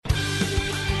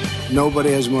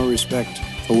Nobody has more respect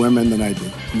for women than I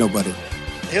do. Nobody.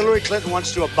 Hillary Clinton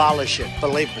wants to abolish it,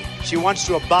 believe me. She wants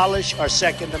to abolish our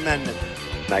Second Amendment.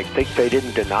 I think they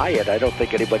didn't deny it. I don't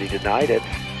think anybody denied it.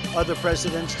 Other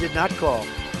presidents did not call.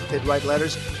 They'd write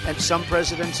letters, and some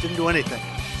presidents didn't do anything.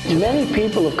 Many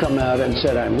people have come out and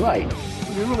said I'm right.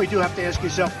 You really do have to ask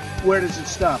yourself, where does it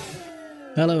stop?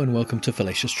 Hello and welcome to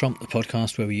Fallacious Trump, the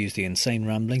podcast where we use the insane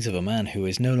ramblings of a man who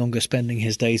is no longer spending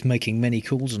his days making many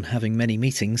calls and having many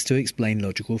meetings to explain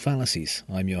logical fallacies.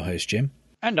 I'm your host, Jim.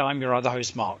 And I'm your other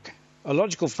host, Mark. A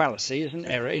logical fallacy is an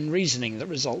error in reasoning that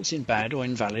results in bad or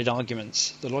invalid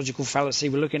arguments. The logical fallacy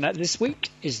we're looking at this week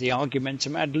is the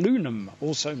argumentum ad lunam,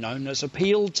 also known as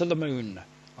appeal to the moon.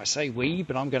 I say we,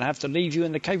 but I'm going to have to leave you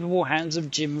in the capable hands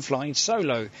of Jim flying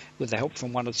solo, with the help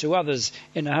from one or two others,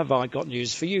 in a have I got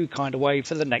news for you kind of way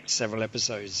for the next several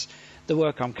episodes. The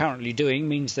work I'm currently doing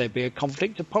means there'd be a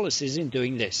conflict of policies in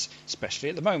doing this, especially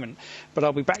at the moment, but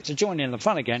I'll be back to join in the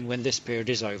fun again when this period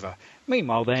is over.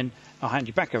 Meanwhile then, I'll hand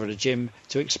you back over to Jim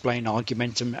to explain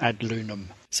argumentum ad lunam.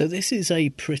 So this is a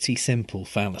pretty simple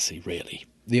fallacy, really.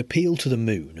 The appeal to the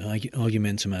moon,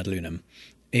 argumentum ad lunam,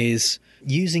 is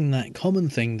using that common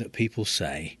thing that people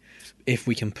say, if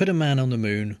we can put a man on the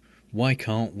moon, why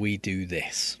can't we do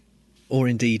this? Or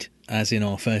indeed, as in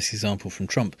our first example from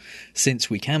Trump, since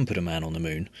we can put a man on the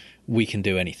moon, we can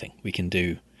do anything. We can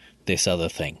do this other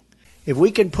thing. If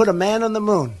we can put a man on the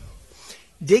moon,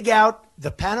 dig out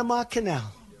the Panama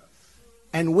Canal,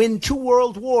 and win 2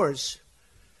 world wars,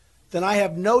 then I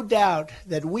have no doubt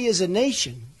that we as a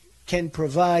nation can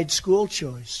provide school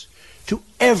choice to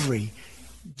every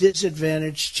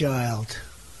disadvantaged child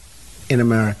in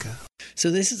America.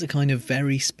 So this is a kind of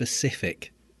very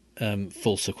specific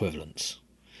false equivalence,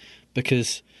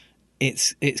 because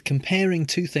it's comparing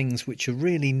two things which are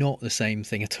really not the same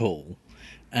thing at all,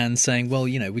 and saying, well,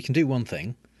 you know, we can do one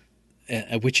thing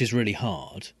which is really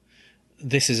hard.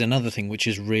 This is another thing which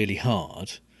is really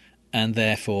hard, and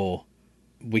therefore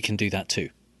we can do that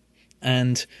too.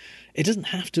 And it doesn't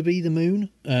have to be the moon.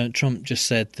 Trump just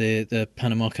said the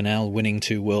Panama Canal winning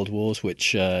 2 world wars,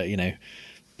 which,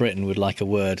 Britain would like a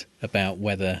word about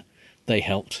whether they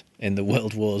helped in the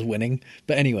world wars winning.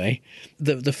 But anyway,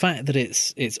 the fact that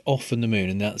it's off on the moon,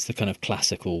 and that's the kind of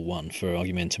classical one for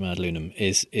argumentum ad lunam,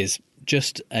 is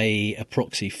just a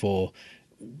proxy for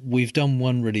we've done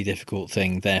one really difficult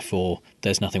thing, therefore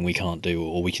there's nothing we can't do,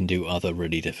 or we can do other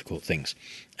really difficult things.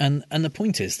 And the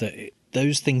point is that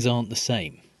those things aren't the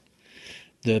same.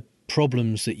 The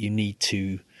problems that you need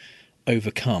to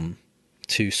overcome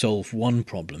to solve one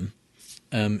problem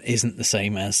isn't the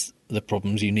same as the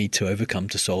problems you need to overcome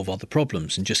to solve other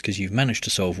problems. And just because you've managed to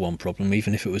solve one problem,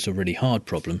 even if it was a really hard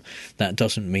problem, that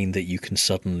doesn't mean that you can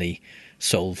suddenly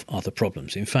solve other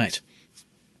problems. In fact,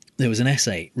 there was an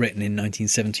essay written in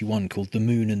 1971 called The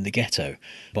Moon and the Ghetto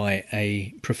by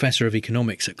a professor of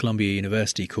economics at Columbia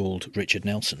University called Richard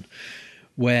Nelson,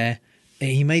 where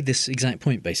he made this exact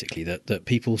point, basically, that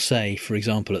people say, for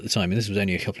example, at the time, and this was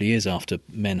only a couple of years after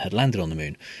men had landed on the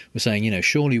moon, were saying, you know,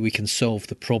 surely we can solve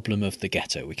the problem of the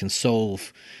ghetto. We can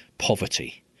solve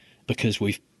poverty because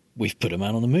we've put a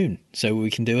man on the moon, so we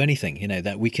can do anything, you know,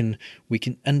 that we can,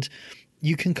 and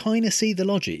you can kind of see the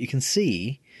logic. You can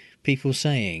see people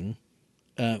saying,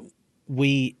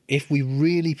 if we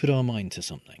really put our mind to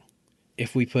something,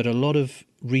 if we put a lot of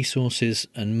resources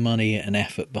and money and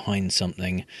effort behind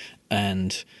something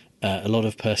and a lot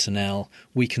of personnel,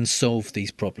 we can solve these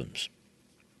problems.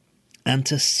 And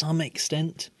to some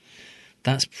extent,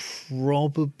 that's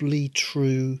probably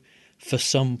true for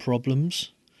some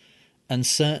problems. And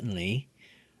certainly,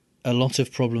 a lot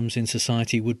of problems in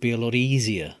society would be a lot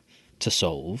easier to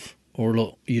solve,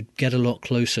 or you'd get a lot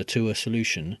closer to a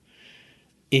solution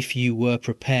if you were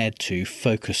prepared to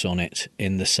focus on it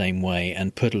in the same way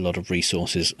and put a lot of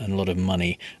resources and a lot of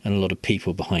money and a lot of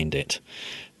people behind it.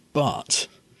 But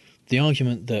the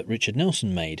argument that Richard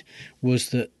Nelson made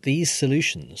was that these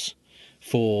solutions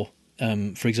for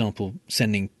example,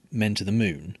 sending men to the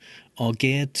moon, are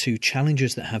geared to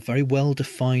challenges that have very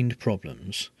well-defined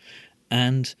problems,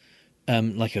 and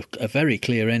like a very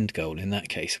clear end goal in that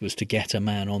case was to get a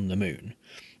man on the moon.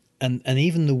 And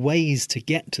even the ways to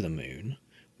get to the moon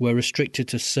were restricted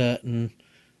to certain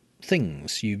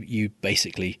things. You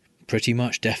basically pretty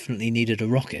much definitely needed a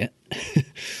rocket.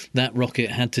 That rocket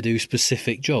had to do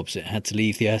specific jobs. It had to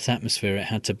leave the Earth's atmosphere. It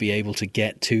had to be able to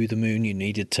get to the moon. You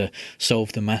needed to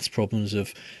solve the maths problems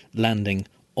of landing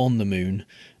on the moon,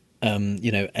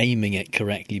 aiming it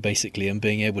correctly, basically, and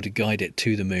being able to guide it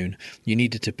to the moon. You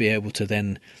needed to be able to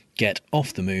then get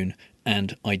off the moon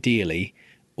and ideally,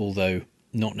 although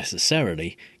not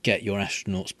necessarily, get your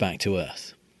astronauts back to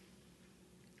Earth.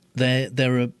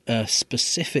 There are a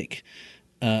specific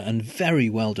and very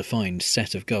well-defined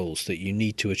set of goals that you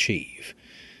need to achieve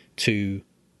to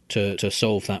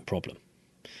solve that problem.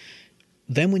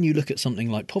 Then when you look at something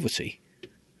like poverty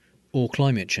or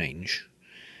climate change,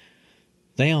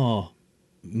 they are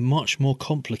much more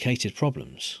complicated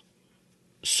problems.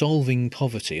 Solving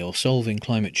poverty or solving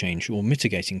climate change or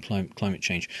mitigating climate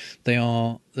change, they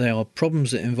are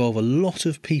problems that involve a lot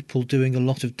of people doing a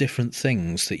lot of different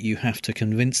things that you have to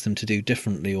convince them to do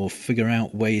differently or figure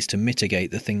out ways to mitigate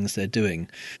the things they're doing.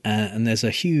 And there's a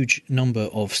huge number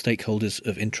of stakeholders,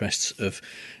 of interests, of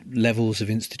levels of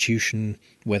institution,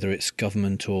 whether it's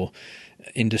government or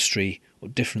industry or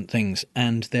different things.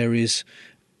 And there is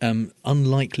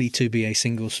unlikely to be a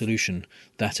single solution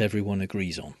that everyone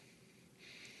agrees on.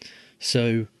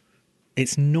 So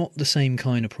it's not the same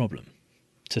kind of problem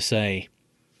to say,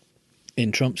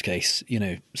 in Trump's case,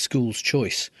 school's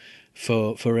choice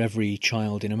for every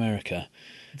child in America.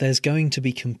 There's going to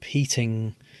be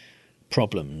competing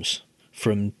problems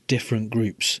from different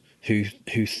groups who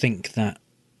think that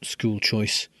school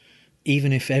choice,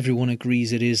 even if everyone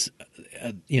agrees it is,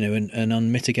 an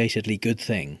unmitigatedly good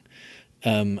thing,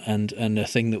 and a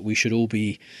thing that we should all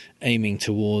be aiming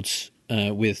towards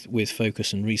with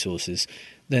focus and resources,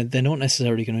 they're not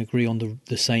necessarily going to agree on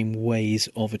the same ways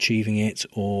of achieving it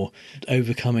or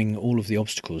overcoming all of the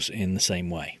obstacles in the same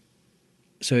way.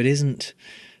 So it isn't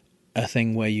a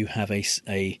thing where you have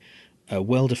a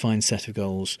well-defined set of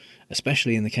goals,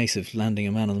 especially in the case of landing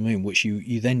a man on the moon, which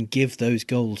you then give those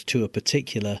goals to a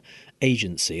particular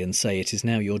agency and say it is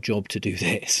now your job to do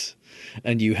this.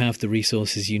 And you have the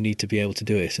resources you need to be able to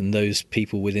do it, and those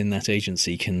people within that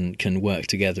agency can work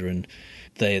together. And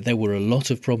there were a lot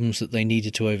of problems that they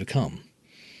needed to overcome,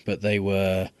 but they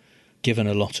were given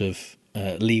a lot of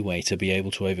leeway to be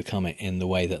able to overcome it in the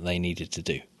way that they needed to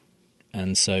do.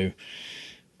 And so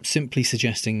simply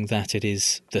suggesting that it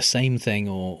is the same thing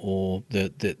or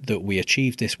that we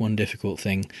achieved this one difficult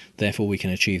thing, therefore we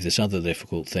can achieve this other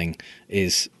difficult thing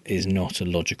is not a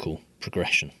logical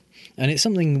progression. And it's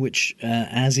something which,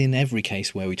 as in every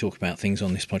case where we talk about things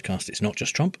on this podcast, it's not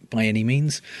just Trump by any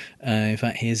means. In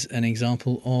fact, here's an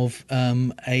example of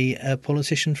a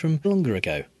politician from longer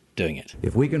ago doing it.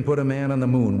 If we can put a man on the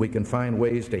moon, we can find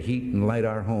ways to heat and light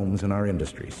our homes and our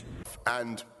industries.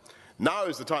 And now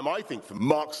is the time, I think, for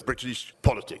Mark's British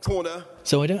Politics Corner.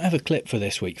 So I don't have a clip for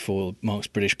this week for Mark's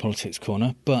British Politics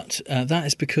Corner, but that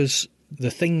is because the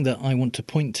thing that I want to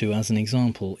point to as an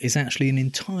example is actually an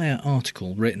entire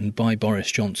article written by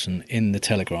Boris Johnson in The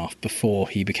Telegraph before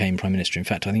he became Prime Minister. In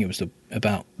fact, I think it was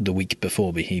about the week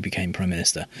before he became Prime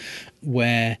Minister,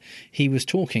 where he was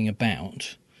talking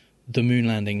about the moon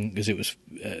landing, because it was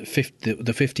the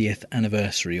 50th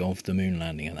anniversary of the moon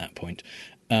landing at that point,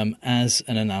 as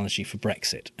an analogy for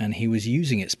Brexit. And he was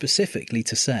using it specifically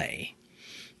to say,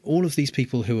 all of these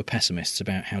people who are pessimists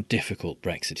about how difficult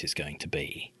Brexit is going to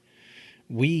be,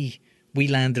 we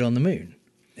landed on the moon.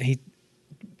 He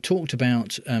talked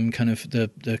about kind of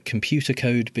the computer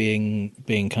code being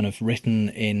kind of written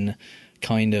in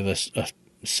kind of a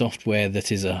software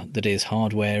that is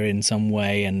hardware in some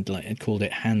way, and it called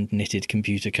it hand knitted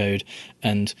computer code,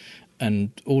 and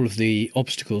all of the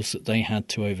obstacles that they had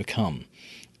to overcome,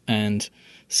 and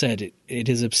said it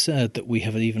is absurd that we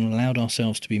have even allowed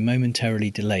ourselves to be momentarily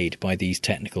delayed by these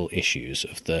technical issues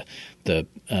of the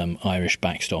Irish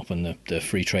backstop and the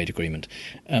free trade agreement.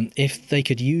 If they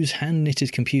could use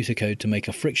hand-knitted computer code to make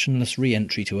a frictionless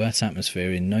re-entry to Earth's atmosphere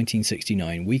in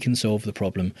 1969, we can solve the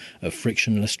problem of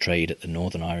frictionless trade at the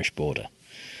Northern Irish border.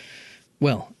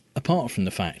 Well, apart from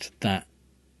the fact that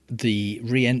the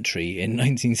re-entry in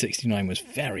 1969 was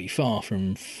very far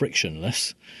from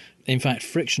frictionless. In fact,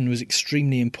 friction was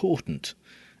extremely important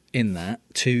in that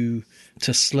to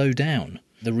slow down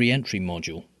the re-entry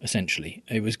module, essentially.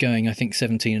 It was going, I think,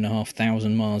 17,500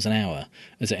 miles an hour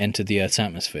as it entered the Earth's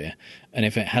atmosphere. And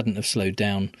if it hadn't have slowed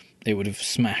down, it would have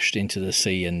smashed into the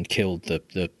sea and killed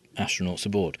the astronauts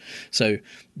aboard. So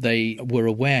they were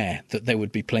aware that there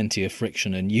would be plenty of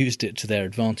friction and used it to their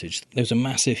advantage. There was a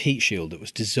massive heat shield that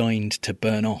was designed to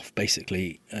burn off,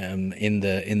 basically, in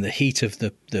the heat of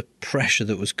the pressure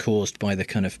that was caused by the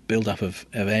kind of build-up of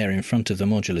air in front of the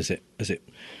module as it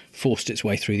forced its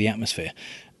way through the atmosphere.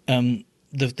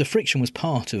 The friction was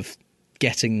part of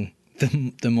getting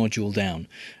the module down.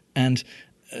 And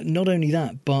not only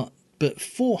that, but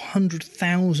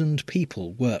 400,000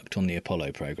 people worked on the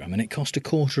Apollo program, and it cost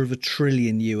 $250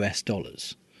 billion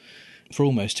for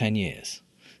almost 10 years.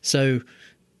 So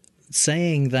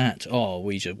saying that,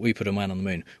 we put a man on the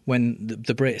moon, when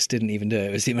the Brits didn't even do it,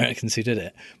 it was the Americans who did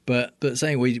it. But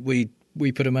saying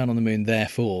we put a man on the moon,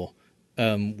 therefore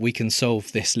we can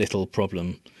solve this little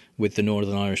problem with the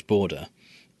Northern Irish border,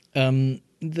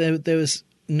 there was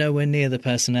nowhere near the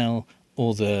personnel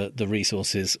or the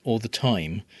resources or the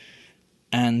time.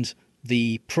 And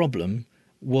the problem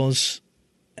was,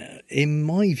 in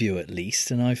my view at least,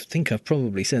 and I think I've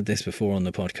probably said this before on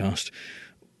the podcast,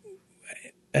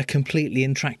 a completely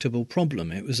intractable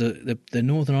problem. It was the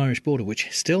Northern Irish border, which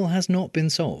still has not been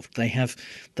solved. We have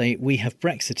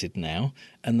Brexited now,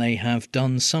 and they have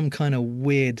done some kind of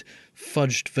weird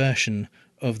fudged version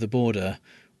of the border,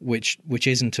 which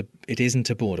isn't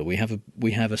a border. We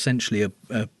have essentially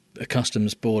a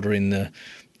customs border in the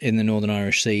Northern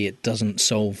Irish Sea. It doesn't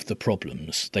solve the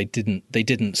problems. They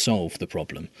didn't solve the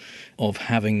problem of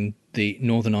having the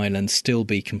Northern Ireland still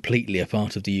be completely a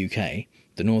part of the UK.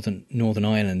 The Northern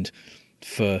Ireland,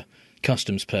 for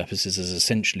customs purposes, is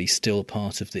essentially still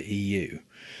part of the EU,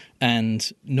 and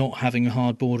not having a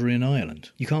hard border in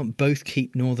Ireland. You can't both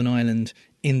keep Northern Ireland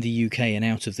in the UK and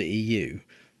out of the EU,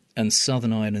 and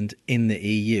Southern Ireland in the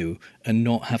EU and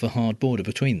not have a hard border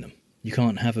between them. You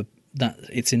can't have that.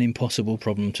 It's an impossible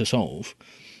problem to solve,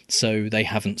 so they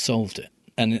haven't solved it.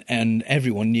 And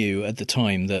everyone knew at the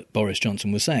time that Boris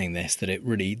Johnson was saying this, that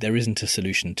there isn't a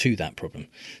solution to that problem.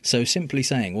 So simply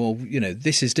saying, well,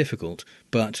 this is difficult,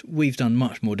 but we've done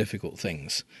much more difficult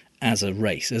things as a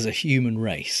race, as a human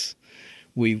race.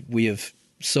 We have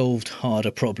solved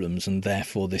harder problems, and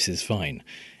therefore this is fine.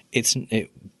 It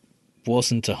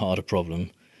wasn't a harder problem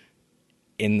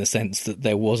in the sense that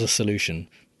there was a solution.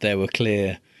 There were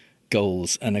clear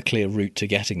goals and a clear route to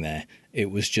getting there. It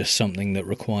was just something that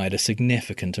required a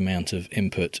significant amount of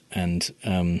input and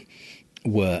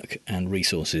work and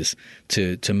resources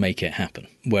to make it happen.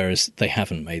 Whereas they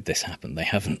haven't made this happen. They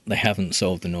haven't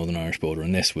solved the Northern Irish border.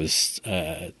 And this was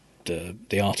the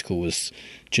article was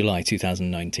July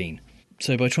 2019.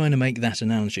 So by trying to make that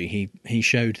analogy, he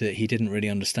showed that he didn't really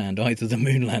understand either the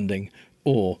moon landing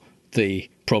or the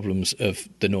problems of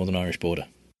the Northern Irish border.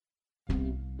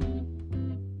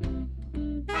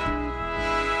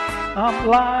 I'm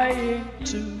lying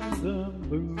to the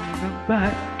moon and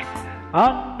back.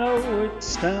 I know it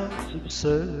sounds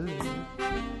absurd.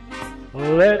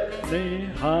 Let me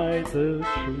hide the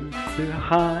truth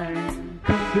behind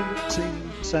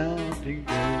convincing sounding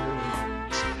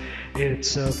words.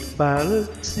 It's a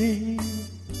fallacy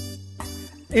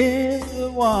in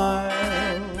the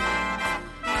wild.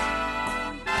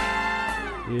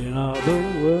 In other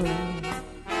words,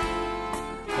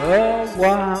 a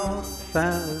wild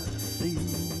fallacy.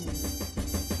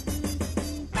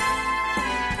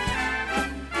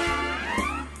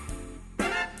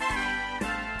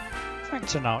 Frank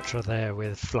Sinatra there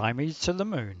with Fly Me to the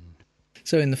Moon.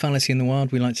 So in the Fallacy in the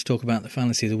Wild, we like to talk about the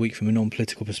fallacy of the week from a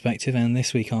non-political perspective, and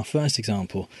this week our first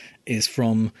example is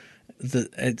from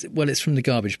it's from the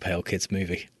Garbage Pail Kids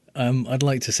movie. I'd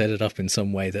like to set it up in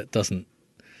some way that doesn't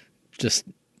just...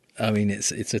 I mean,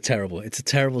 it's a terrible,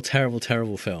 terrible,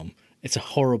 terrible film. It's a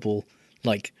horrible,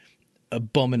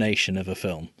 abomination of a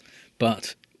film.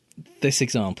 But this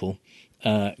example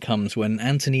comes when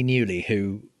Anthony Newley,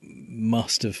 who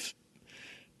must have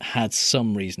had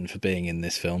some reason for being in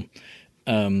this film,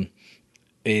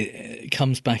 it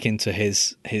comes back into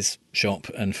his shop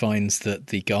and finds that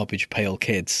the Garbage Pail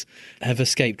Kids have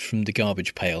escaped from the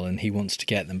garbage pail, and he wants to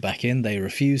get them back in. They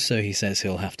refuse, so he says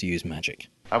he'll have to use magic.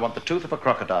 I want the tooth of a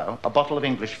crocodile, a bottle of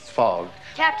English fog,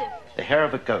 Captain, the hair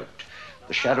of a goat,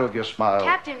 the shadow of your smile.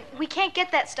 Captain, we can't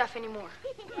get that stuff anymore.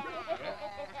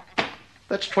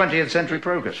 That's 20th century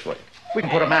progress for you. We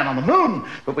can put a man on the moon,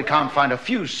 but we can't find a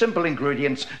few simple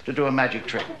ingredients to do a magic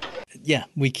trick. Yeah,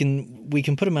 we can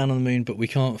put a man on the moon, but we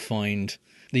can't find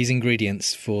these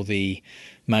ingredients for the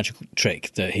magical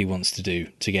trick that he wants to do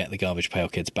to get the Garbage Pail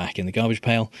Kids back in the garbage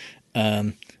pail.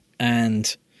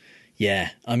 And yeah,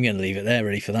 I'm going to leave it there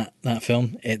really for that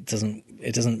film. It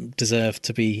doesn't deserve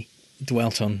to be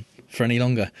dwelt on for any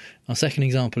longer. Our second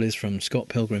example is from Scott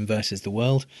Pilgrim versus the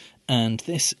World, and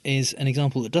this is an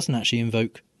example that doesn't actually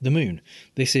invoke the moon.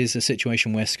 This is a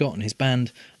situation where Scott and his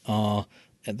band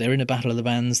they're in a battle of the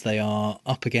bands. They are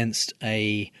up against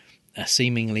a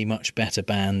seemingly much better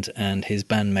band, and his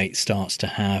bandmate starts to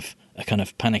have a kind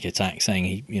of panic attack, saying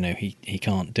he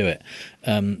can't do it.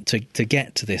 To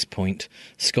get to this point,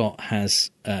 Scott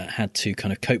has had to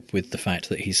kind of cope with the fact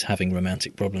that he's having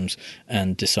romantic problems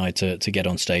and decide to get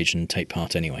on stage and take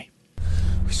part anyway.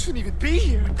 We shouldn't even be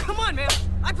here. Come on, man.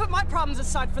 I put my problems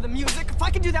aside for the music. If I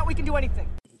can do that, we can do anything.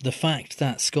 The fact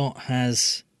that Scott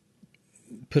has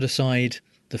put aside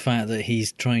the fact that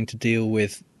he's trying to deal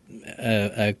with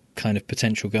a kind of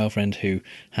potential girlfriend who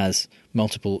has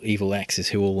multiple evil exes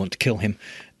who all want to kill him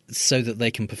so that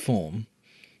they can perform,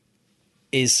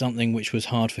 is something which was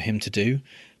hard for him to do,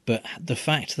 but the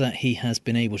fact that he has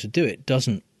been able to do it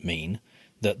doesn't mean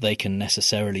that they can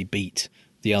necessarily beat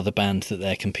the other band that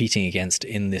they're competing against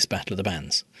in this Battle of the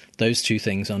Bands. Those two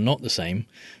things are not the same.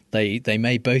 They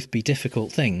may both be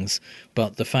difficult things,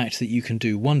 but the fact that you can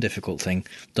do one difficult thing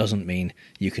doesn't mean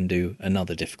you can do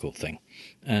another difficult thing.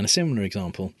 And a similar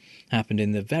example happened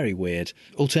in the very weird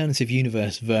alternative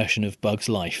universe version of Bug's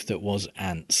Life that was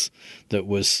Ants, that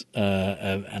was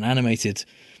an animated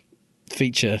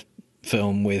feature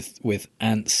film with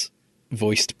ants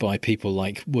voiced by people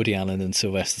like Woody Allen and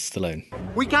Sylvester Stallone.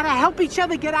 We gotta help each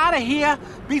other get out of here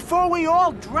before we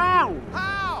all drown.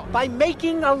 How? By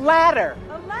making a ladder.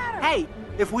 A ladder? Hey,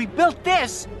 if we built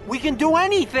this, we can do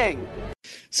anything.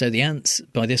 So the ants,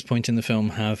 by this point in the film,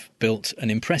 have built an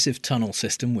impressive tunnel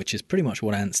system, which is pretty much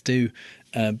what ants do.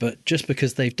 But just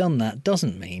because they've done that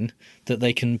doesn't mean that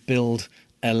they can build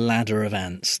a ladder of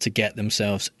ants to get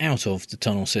themselves out of the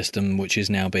tunnel system, which is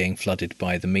now being flooded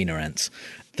by the meaner ants.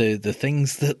 The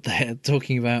things that they're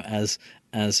talking about as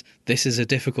this is a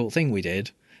difficult thing we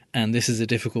did, and this is a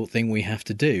difficult thing we have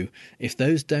to do, if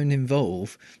those don't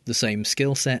involve the same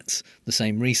skill sets, the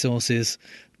same resources,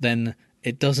 then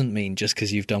it doesn't mean just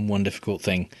because you've done one difficult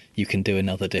thing, you can do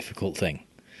another difficult thing.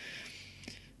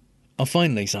 Our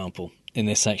final example in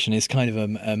this section is kind of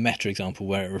a meta example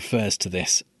where it refers to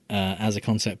this as a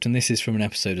concept, and this is from an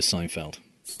episode of Seinfeld.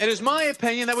 It is my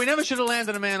opinion that we never should have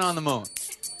landed a man on the moon.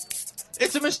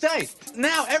 It's a mistake.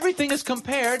 Now everything is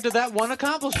compared to that one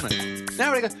accomplishment.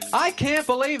 Now we go, I can't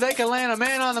believe they can land a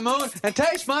man on the moon and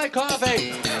taste my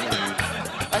coffee.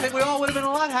 I think we all would have been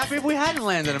a lot happier if we hadn't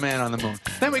landed a man on the moon.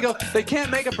 Then we go, they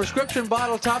can't make a prescription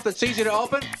bottle top that's easy to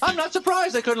open. I'm not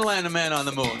surprised they couldn't land a man on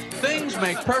the moon. Things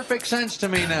make perfect sense to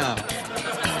me now.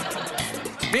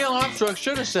 Neil Armstrong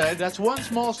should have said, that's one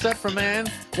small step for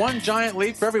man, one giant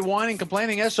leap for every whining,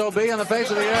 complaining SOB on the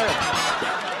face of the earth.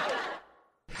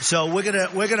 So we're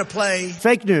gonna play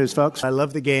fake news, folks. I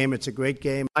love the game. It's a great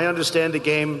game. I understand the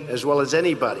game as well as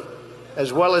anybody.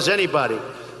 As well as anybody.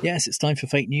 Yes, it's time for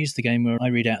Fake News, the game where I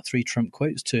read out 3 Trump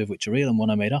quotes, 2 of which are real and 1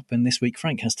 I made up, and this week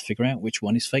Frank has to figure out which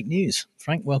one is fake news.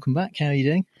 Frank, welcome back. How are you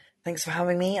doing? Thanks for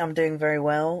having me. I'm doing very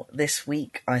well. This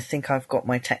week, I think I've got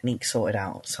my technique sorted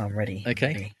out, so I'm ready.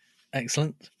 Okay,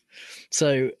 excellent.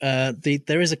 So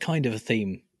there is a kind of a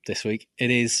theme this week.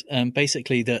 It is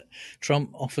basically that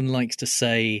Trump often likes to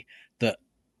say that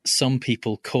some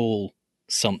people call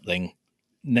something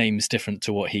names different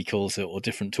to what he calls it or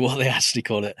different to what they actually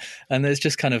call it. And there's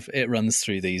just kind of, it runs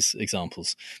through these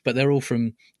examples. But they're all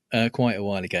from quite a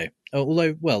while ago.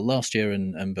 Although, well, last year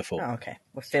and before. Oh, okay.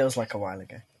 Well, feels like a while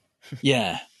ago.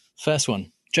 Yeah. First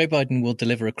one. Joe Biden will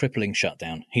deliver a crippling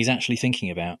shutdown. He's actually thinking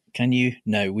about, can you?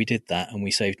 No, we did that and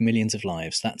we saved millions of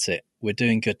lives. That's it. We're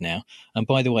doing good now. And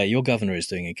by the way, your governor is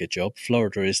doing a good job.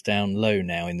 Florida is down low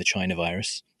now in the China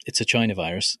virus. It's a China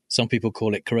virus. Some people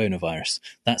call it coronavirus.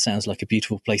 That sounds like a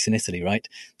beautiful place in Italy, right?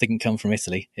 Didn't come from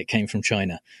Italy. It came from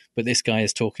China. But this guy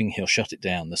is talking, he'll shut it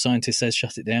down. The scientist says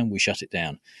shut it down, we shut it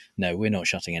down. No, we're not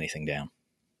shutting anything down.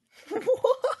 What?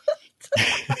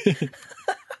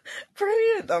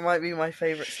 Brilliant. That might be my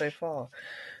favourite so far.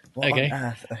 What okay. on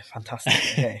earth? Oh, fantastic.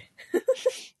 Okay.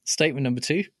 Statement number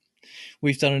 2.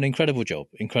 We've done an incredible job.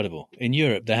 Incredible. In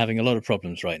Europe, they're having a lot of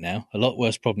problems right now. A lot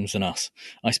worse problems than us.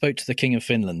 I spoke to the King of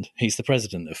Finland. He's the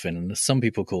president of Finland. Some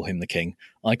people call him the king.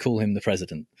 I call him the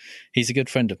president. He's a good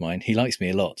friend of mine. He likes me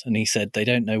a lot. And he said they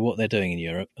don't know what they're doing in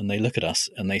Europe. And they look at us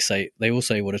and they all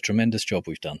say what a tremendous job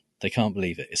we've done. They can't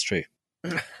believe it. It's true.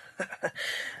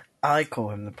 I call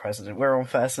him the president. We're on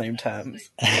first name terms.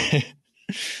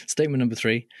 Statement number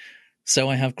 3. So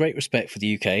I have great respect for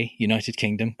the UK, United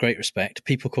Kingdom, great respect.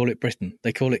 People call it Britain.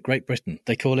 They call it Great Britain.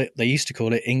 They used to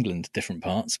call it England, different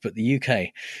parts, but the UK,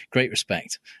 great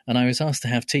respect. And I was asked to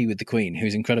have tea with the Queen,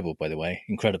 who's incredible, by the way,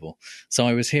 incredible. So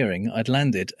I was hearing, I'd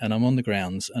landed and I'm on the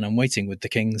grounds and I'm waiting with the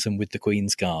King's and with the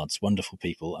Queen's guards, wonderful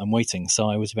people. I'm waiting. So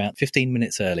I was about 15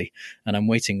 minutes early and I'm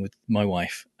waiting with my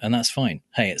wife and that's fine.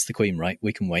 Hey, it's the Queen, right?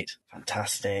 We can wait.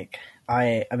 Fantastic.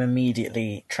 I am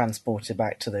immediately transported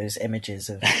back to those images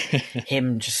of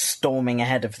him just storming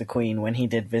ahead of the Queen when he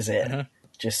did visit,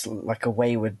 just like a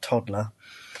wayward toddler.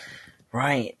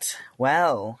 Right.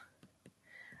 Well,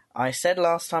 I said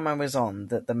last time I was on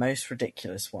that the most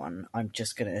ridiculous one, I'm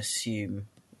just going to assume,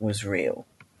 was real.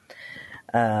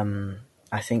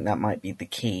 I think that might be the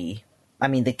key. I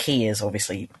mean, the key is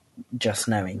obviously just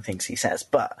knowing things he says,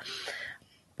 but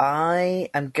I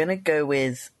am going to go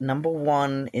with number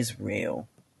 1 is real.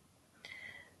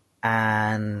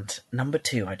 And number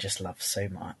 2 I just love so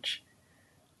much.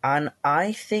 And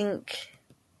I think...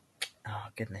 Oh,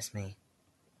 goodness me.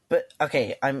 But,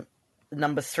 okay, I'm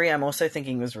number 3, I'm also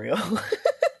thinking was real.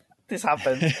 This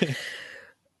happened.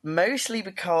 Mostly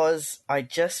because I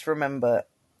just remember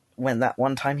when that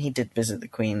one time he did visit the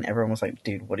Queen, everyone was like,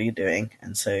 dude, what are you doing?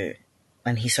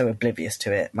 And he's so oblivious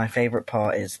to it. My favourite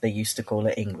part is they used to call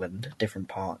it England, different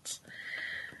parts.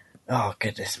 Oh,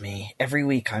 goodness me. Every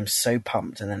week I'm so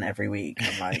pumped, and then every week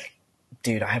I'm like,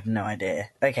 dude, I have no idea.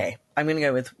 Okay, I'm going to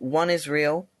go with 1 is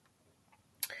real,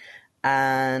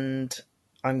 and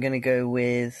I'm going to go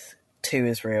with 2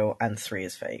 is real, and 3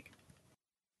 is fake.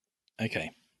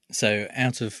 Okay, so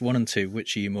out of 1 and 2,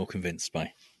 which are you more convinced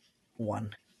by?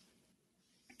 1.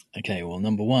 Okay, well,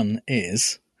 number 1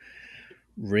 is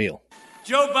real.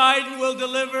 Joe Biden will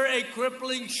deliver a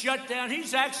crippling shutdown.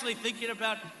 He's actually thinking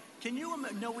about, can you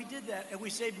imagine? No, we did that, and we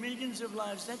saved millions of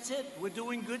lives. That's it. We're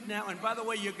doing good now. And by the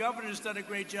way, your governor's done a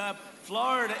great job.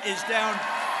 Florida is down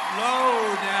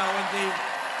low now in the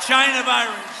China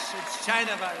virus. It's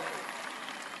China virus.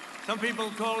 Some people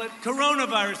call it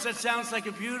coronavirus. That sounds like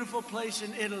a beautiful place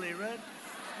in Italy, right?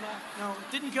 No,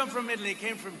 it didn't come from Italy. It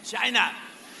came from China.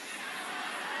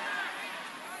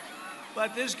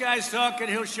 But this guy's talking,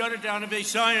 he'll shut it down. If a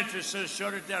scientist says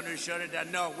shut it down, he'll shut it down.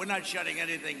 No, we're not shutting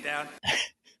anything down.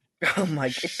 Oh my,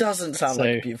 it doesn't sound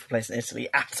like a beautiful place in Italy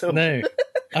at all. No,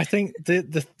 I think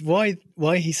the why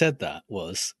he said that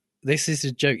was, this is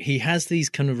a joke. He has these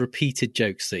kind of repeated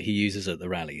jokes that he uses at the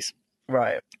rallies.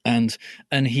 Right. And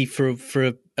he, for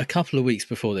a couple of weeks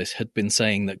before this, had been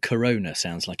saying that Corona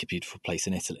sounds like a beautiful place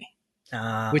in Italy.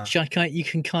 Which you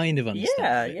can kind of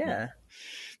understand. Yeah.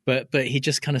 But he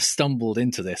just kind of stumbled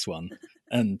into this one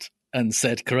and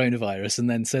said coronavirus, and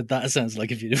then said that sounds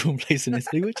like a beautiful place in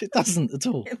Italy, which it doesn't at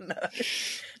all. No.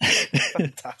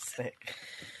 Fantastic.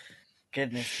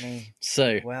 Goodness me.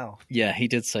 So, wow. Yeah, he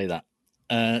did say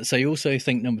that. So you also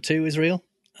think number 2 is real,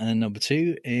 and number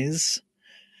 2 is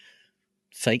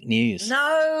fake news.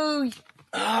 No!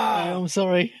 Oh, I'm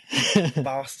sorry.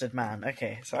 Bastard man.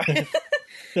 Okay, sorry.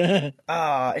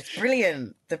 It's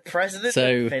brilliant. The president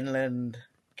of Finland.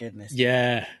 Goodness.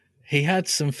 Yeah, he had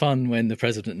some fun when the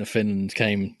president of Finland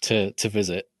came to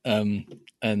visit.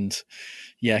 And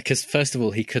yeah, because first of all,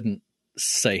 he couldn't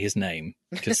say his name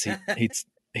because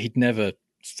he'd never.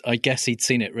 I guess he'd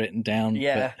seen it written down.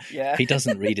 Yeah, but he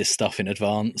doesn't read his stuff in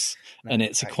advance, and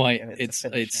it's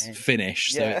it's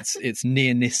Finnish, so it's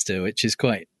Niinistö, which is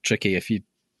quite tricky if you're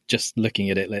just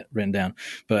looking at it written down.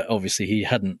 But obviously, he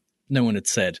hadn't. No one had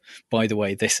said, by the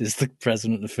way, this is the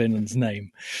president of Finland's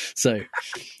name. So,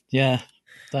 yeah,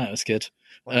 that was good.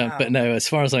 Wow. But no, as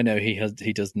far as I know, he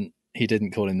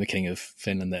didn't call him the king of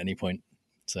Finland at any point.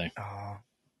 So,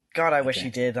 God, I wish he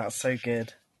did. That's so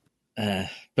good.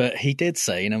 But he did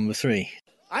say number 3.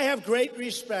 I have great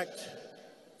respect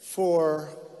for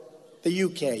the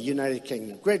UK, United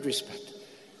Kingdom. Great respect.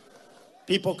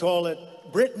 People call it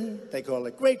Britain, they call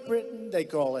it Great Britain, they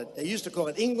used to call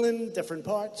it England, different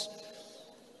parts.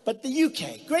 But the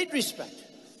UK, great respect.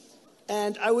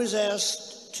 And I was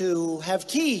asked to have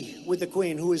tea with the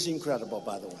Queen, who is incredible,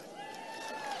 by the way.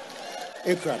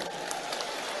 Incredible.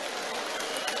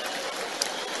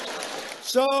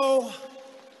 So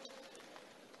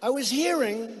I was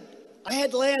hearing, I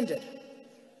had landed,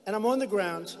 and I'm on the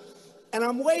grounds, and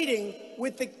I'm waiting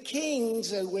with the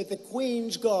King's and with the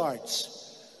Queen's guards.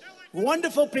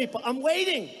 Wonderful people. I'm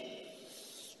waiting.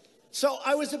 So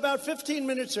I was about 15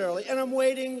 minutes early, and I'm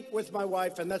waiting with my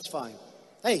wife, and that's fine.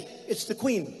 Hey, it's the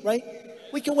Queen, right?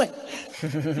 We can wait.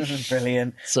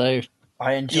 Brilliant. So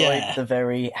I enjoyed the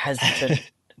very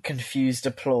hesitant, confused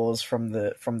applause from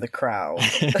the crowd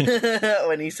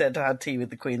when he said I had tea with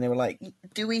the Queen. They were like,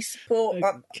 "Do we support?"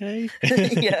 Okay.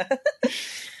 Yeah.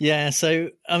 Yeah, so,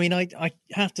 I mean, I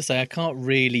have to say, I can't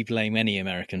really blame any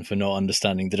American for not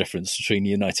understanding the difference between the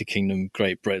United Kingdom,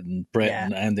 Great Britain,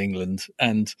 and England.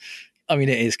 And, I mean,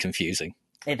 it is confusing.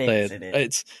 It is.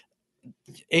 It's,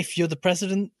 if you're the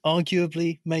president,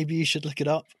 arguably, maybe you should look it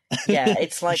up. Yeah,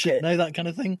 it's like... you should know that kind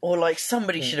of thing. Or, like,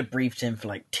 somebody should have briefed him for,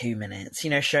 like, 2 minutes.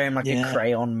 You know, show him, like, a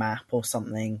crayon map or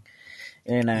something.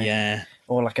 You know? Yeah.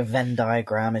 Or, like, a Venn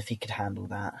diagram, if he could handle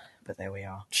that. But there we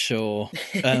are. Sure.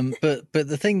 But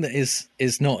the thing that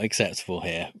is not acceptable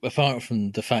here, apart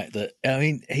from the fact that, I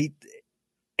mean,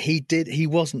 he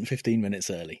wasn't 15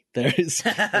 minutes early. There is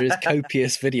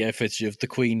copious video footage of the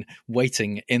Queen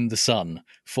waiting in the sun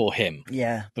for him.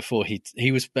 Yeah. Before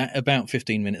he was about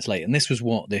 15 minutes late. And this was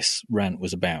what this rant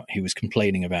was about. He was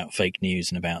complaining about fake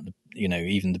news and about,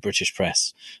 even the British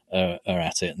press are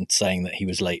at it and saying that he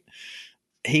was late.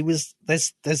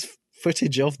 There's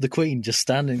footage of the Queen just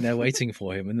standing there waiting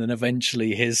for him, and then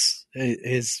eventually his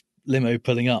limo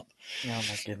pulling up. Oh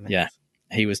my goodness. Yeah,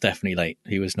 he was definitely late.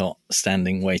 He was not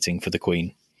standing waiting for the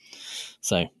Queen.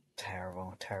 So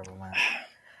terrible, terrible man.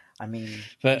 I mean,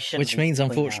 but which means,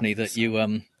 unfortunately, that you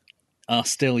are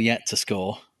still yet to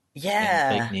score.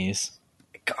 Yeah, in fake news.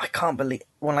 I can't believe.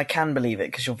 Well, I can believe it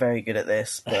because you're very good at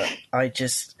this, but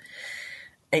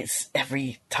it's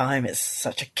every time it's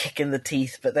such a kick in the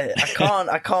teeth. But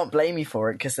I can't blame you for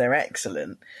it because they're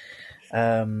excellent.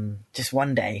 Just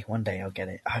one day I'll get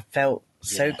it. I felt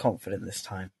so confident this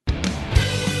time.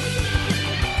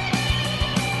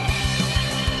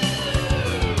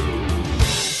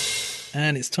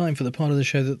 And it's time for the part of the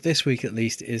show that this week at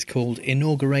least is called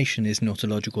Inauguration is Not a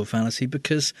Logical Fallacy,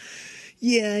 because,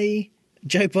 yay,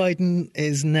 Joe Biden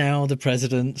is now the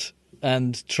president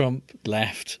and Trump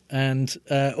left. And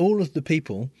all of the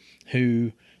people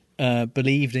who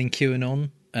believed in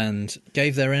QAnon and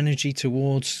gave their energy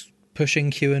towards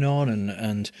pushing QAnon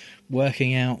and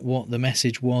working out what the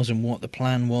message was and what the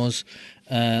plan was,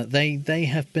 they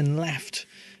have been left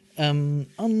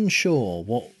unsure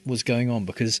what was going on,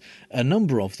 because a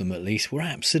number of them at least were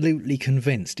absolutely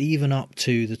convinced, even up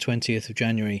to the 20th of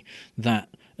January, that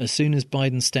as soon as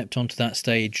Biden stepped onto that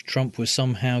stage, Trump was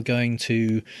somehow going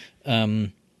to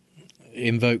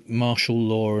invoke martial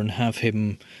law and have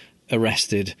him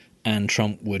arrested, and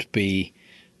Trump would be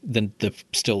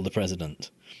still the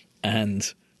president.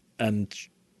 And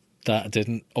that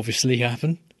didn't obviously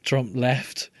happen. Trump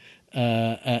left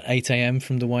at 8 a.m.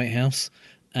 from the White House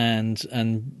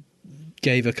and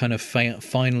gave a kind of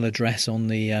final address on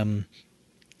the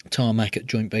tarmac at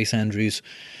Joint Base Andrews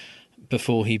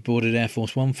before he boarded Air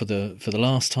Force One for the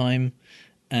last time,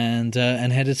 and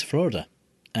headed to Florida,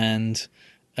 and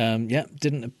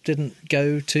didn't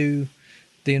go to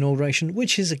the inauguration,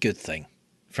 which is a good thing,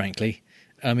 frankly.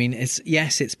 I mean, it's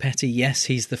petty. Yes,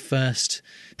 he's the first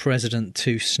president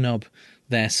to snub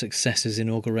their successor's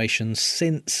inauguration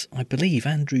since, I believe,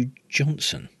 Andrew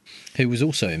Johnson, who was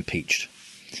also impeached,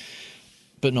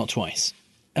 but not twice.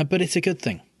 But it's a good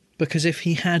thing, because if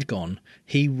he had gone,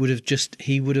 he would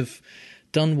have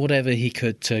done whatever he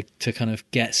could to kind of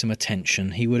get some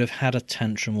attention. He would have had a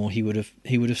tantrum, or he would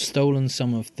have stolen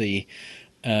some of the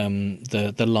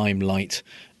limelight.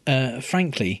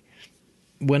 Frankly,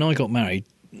 when I got married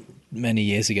many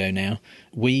years ago now,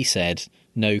 we said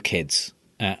no kids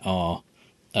at our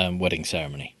wedding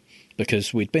ceremony,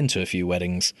 because we'd been to a few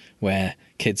weddings where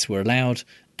kids were allowed,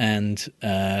 and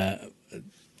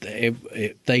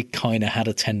they kind of had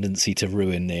a tendency to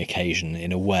ruin the occasion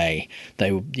in a way.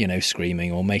 They were,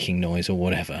 screaming or making noise or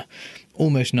whatever.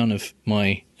 Almost none of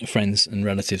my friends and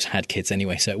relatives had kids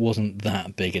anyway, so it wasn't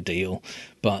that big a deal.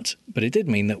 But it did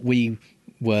mean that we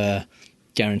were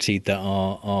guaranteed that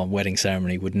our wedding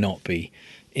ceremony would not be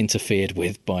interfered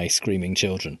with by screaming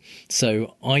children.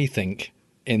 So I think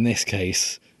in this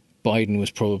case, Biden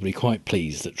was probably quite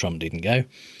pleased that Trump didn't go.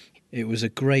 It was a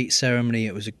great ceremony.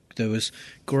 There was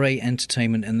great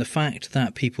entertainment, and the fact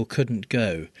that people couldn't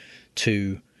go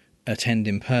to attend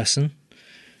in person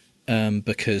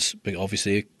because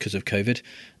of COVID,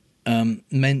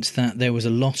 meant that there was a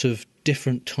lot of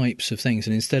different types of things.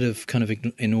 And instead of kind of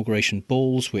inauguration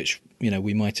balls, which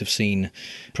we might have seen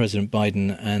President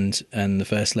Biden and the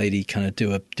First Lady kind of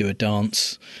do a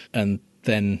dance and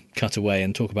then cut away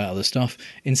and talk about other stuff,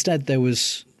 instead there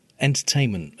was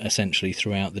entertainment essentially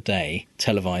throughout the day,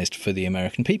 televised for the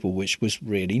American people, which was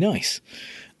really nice.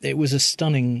 It was a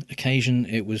stunning occasion.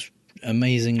 It was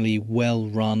amazingly well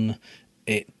run.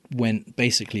 It went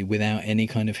basically without any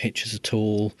kind of hitches at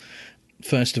all.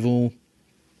 First of all,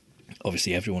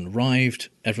 obviously everyone arrived.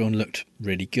 Everyone looked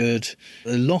really good.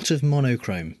 A lot of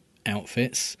monochrome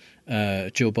outfits.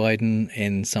 Jill Biden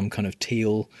in some kind of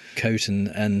teal coat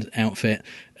and outfit.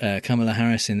 Kamala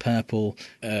Harris in purple.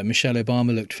 Michelle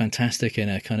Obama looked fantastic in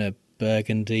a kind of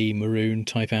burgundy maroon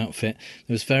type outfit.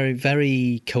 It was very,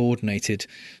 very coordinated.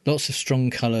 Lots of strong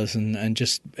colours and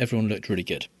just everyone looked really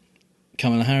good.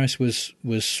 Kamala Harris was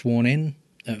sworn in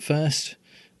at first,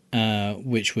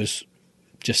 which was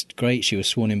just great. She was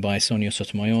sworn in by Sonia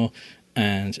Sotomayor,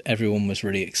 and everyone was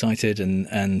really excited.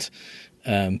 And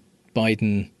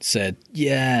Biden said,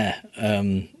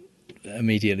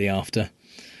 immediately after.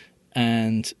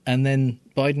 And then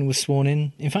Biden was sworn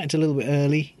in fact, a little bit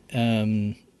early,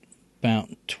 about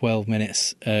 12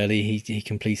 minutes early. He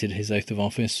completed his oath of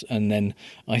office. And then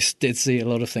I did see a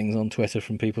lot of things on Twitter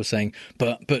from people saying,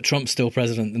 but Trump's still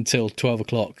president until 12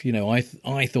 o'clock. I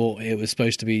thought it was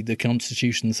supposed to be, the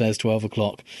Constitution says 12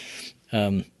 o'clock.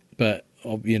 But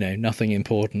nothing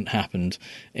important happened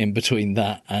in between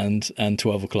that and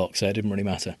 12 o'clock, so it didn't really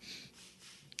matter.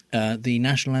 The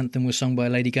national anthem was sung by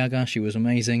Lady Gaga. She was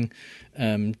amazing.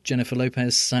 Jennifer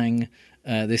Lopez sang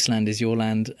This Land Is Your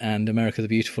Land and America the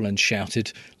Beautiful, and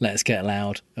shouted, "Let's Get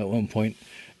Loud" at one point.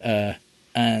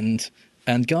 and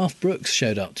Garth Brooks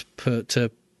showed up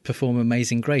to perform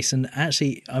Amazing Grace. And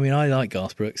actually, I mean, I like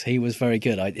Garth Brooks. He was very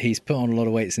good. He's put on a lot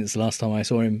of weight since the last time I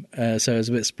saw him, so I was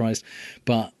a bit surprised.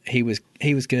 But he was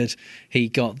good. He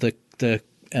got the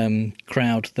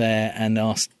crowd there and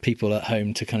asked people at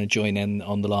home to kind of join in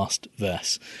on the last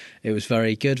verse. It was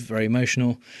very good, very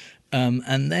emotional.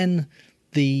 And then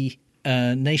the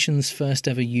nation's first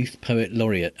ever youth poet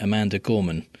laureate, Amanda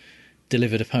Gorman,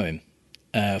 delivered a poem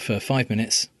for 5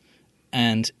 minutes,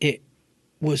 and it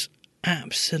was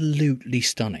absolutely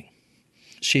stunning.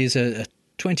 She is a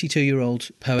 22-year-old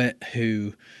poet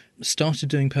who started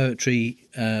doing poetry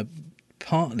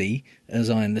partly, as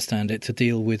I understand it, to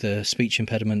deal with a speech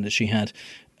impediment that she had.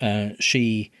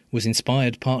 She was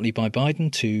inspired partly by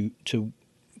Biden to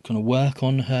kind of work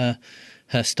on her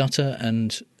stutter,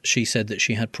 and she said that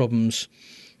she had problems.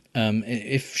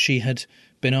 If she had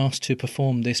been asked to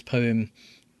perform this poem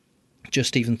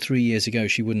just even 3 years ago,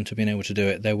 she wouldn't have been able to do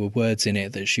it. There were words in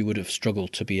it that she would have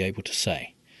struggled to be able to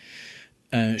say.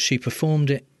 She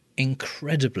performed it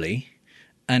incredibly,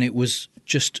 and it was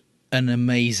just an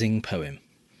amazing poem.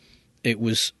 It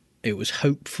was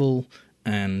hopeful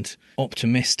and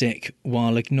optimistic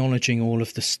while acknowledging all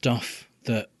of the stuff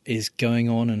that is going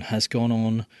on and has gone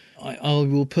on. I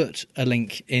will put a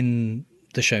link in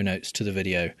the show notes to the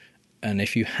video, and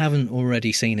if you haven't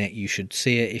already seen it, you should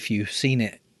see it. If you've seen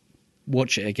it,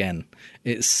 watch it again.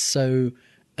 It's so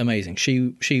amazing.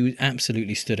 She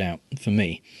absolutely stood out for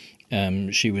me.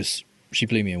 She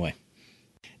blew me away.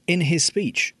 In his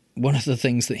speech, one of the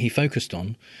things that he focused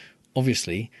on,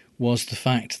 obviously, was the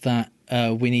fact that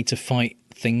we need to fight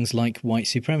things like white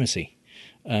supremacy.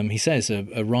 He says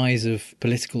a rise of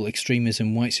political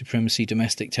extremism, white supremacy,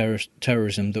 domestic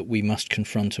terrorism that we must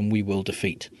confront and we will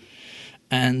defeat.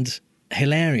 And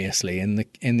hilariously, in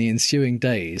the ensuing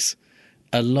days,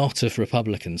 a lot of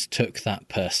Republicans took that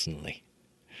personally,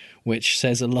 which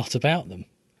says a lot about them.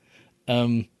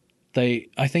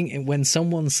 I think when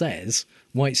someone says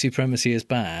white supremacy is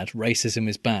bad, racism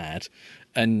is bad,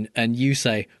 and you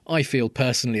say, I feel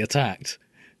personally attacked,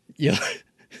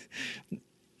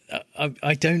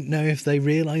 I don't know if they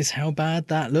realise how bad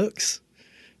that looks.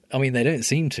 I mean, they don't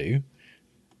seem to.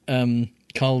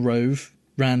 Karl Rove,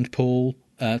 Rand Paul,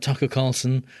 Tucker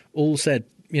Carlson all said,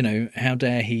 how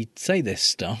dare he say this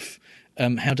stuff?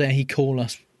 How dare he call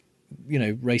us,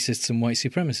 racists and white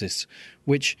supremacists?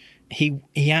 Which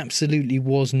he absolutely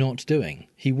was not doing.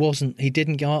 He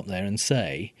didn't go up there and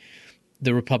say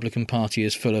the Republican Party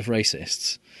is full of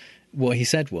racists. What he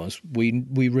said was, we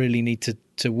really need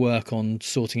to work on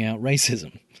sorting out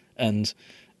racism and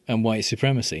white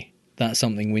supremacy. That's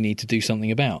something we need to do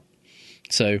something about.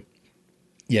 So,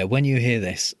 yeah, when you hear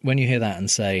that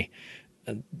and say,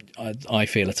 I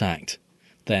feel attacked,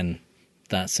 then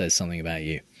that says something about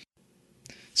you.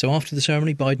 So after the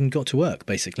ceremony, Biden got to work,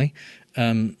 basically.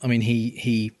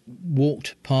 He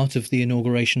walked part of the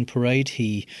inauguration parade.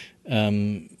 He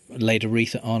laid a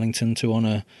wreath at Arlington to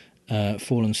honour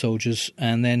fallen soldiers,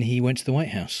 and then he went to the White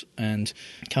House. And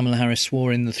Kamala Harris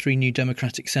swore in the 3 new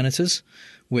Democratic senators,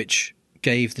 which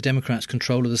gave the Democrats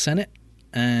control of the Senate,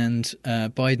 and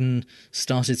Biden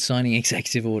started signing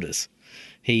executive orders.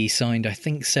 He signed, I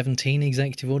think, 17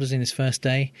 executive orders in his first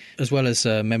day, as well as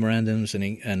memorandums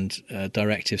and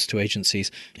directives to agencies.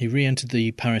 He re-entered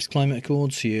the Paris Climate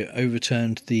Accords. He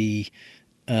overturned the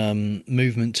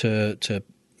movement to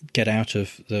get out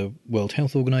of the World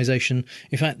Health Organization.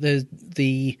 In fact,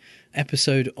 the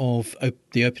episode of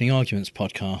the Opening Arguments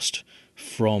podcast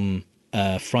from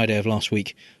Friday of last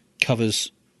week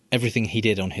covers everything he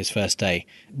did on his first day,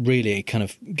 really kind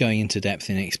of going into depth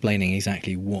in explaining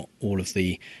exactly what all of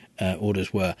the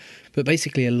orders were. But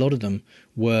basically a lot of them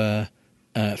were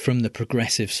from the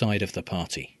progressive side of the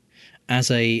party. As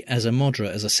a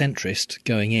moderate, as a centrist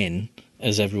going in,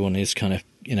 as everyone is kind of,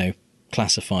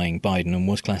 classifying Biden and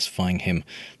was classifying him,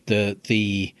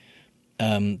 the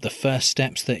first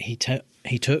steps that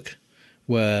he took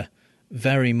were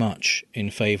very much in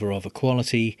favour of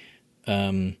equality,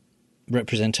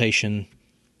 representation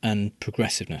and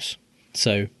progressiveness.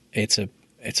 So it's a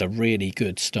really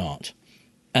good start.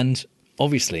 And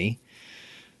obviously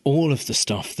all of the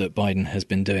stuff that Biden has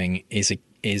been doing is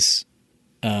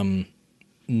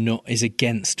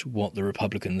against what the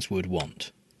Republicans would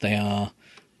want. They are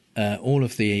all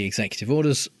of the executive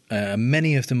orders,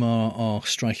 many of them are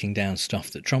striking down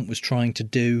stuff that Trump was trying to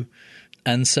do.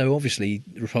 And so obviously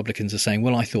Republicans are saying,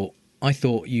 well, I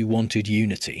thought you wanted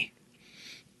unity.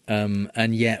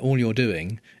 And yet all you're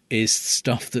doing is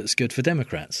stuff that's good for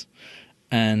Democrats.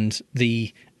 And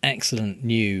the excellent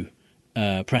new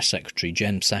press secretary,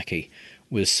 Jen Psaki,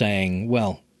 was saying,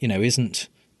 well, isn't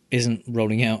isn't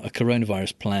rolling out a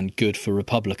coronavirus plan good for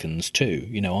Republicans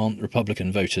too? Aren't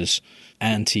Republican voters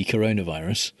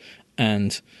anti-coronavirus,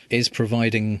 and is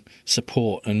providing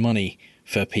support and money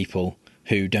for people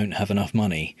who don't have enough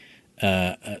money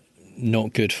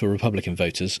not good for Republican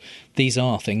voters? These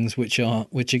are things which are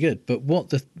good. But what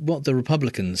the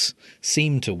Republicans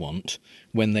seem to want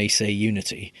when they say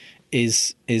unity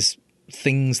is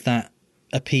things that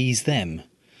appease them,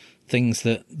 things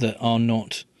that are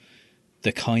not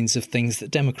the kinds of things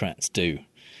that Democrats do.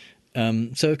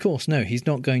 So of course, no, he's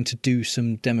not going to do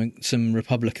some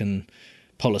Republican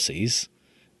policies.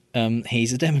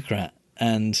 He's a Democrat,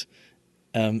 and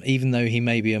even though he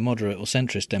may be a moderate or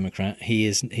centrist Democrat,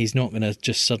 he's not going to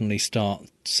just suddenly start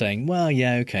saying, well,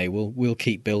 yeah, okay, we'll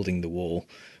keep building the wall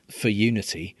for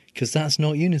unity, because that's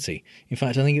not unity. In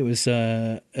fact, I think it was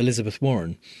Elizabeth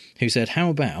Warren who said, how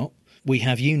about we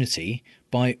have unity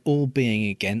by all being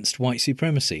against white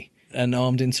supremacy and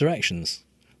armed insurrections?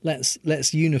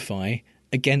 Let's unify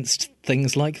against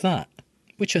things like that,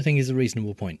 which I think is a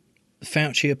reasonable point.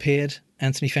 Fauci appeared,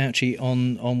 Anthony Fauci,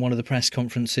 on one of the press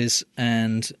conferences,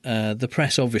 and the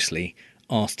press obviously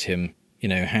asked him,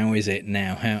 how is it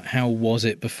now? How was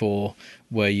it before?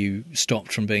 Were you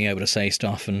stopped from being able to say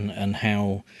stuff, and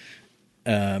how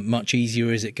much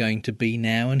easier is it going to be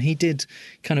now? And he did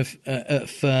kind of, at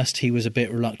first he was a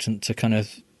bit reluctant to kind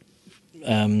of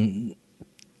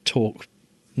talk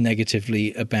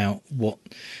negatively about what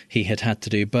he had to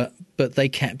do, but they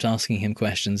kept asking him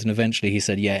questions, and eventually he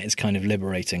said, yeah, it's kind of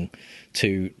liberating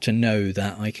to know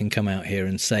that I can come out here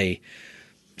and say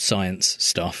science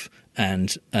stuff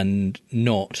and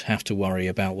not have to worry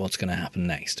about what's going to happen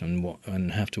next,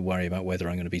 and have to worry about whether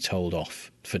I'm going to be told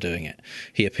off for doing it.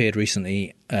 He appeared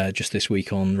recently, just this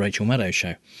week, on Rachel Maddow's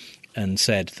show, and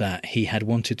said that he had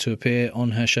wanted to appear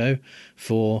on her show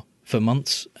for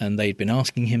months, and they'd been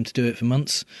asking him to do it for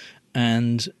months,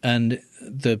 and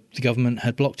the government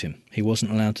had blocked him. He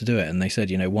wasn't allowed to do it, and they said,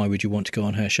 why would you want to go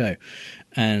on her show?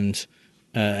 And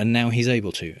now he's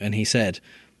able to. And he said,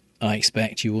 I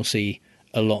expect you will see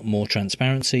a lot more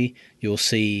transparency. You'll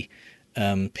see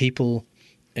people,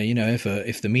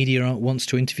 if the media wants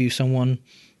to interview someone,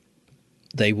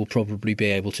 they will probably be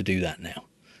able to do that now.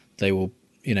 They will,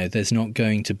 there's not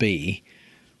going to be,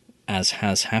 as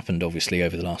has happened obviously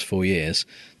over the last 4 years,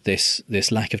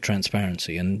 this lack of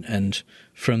transparency. And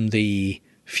from the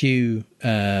few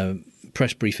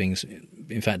press briefings,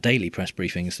 in fact daily press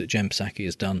briefings, that Jen Psaki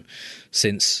has done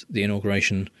since the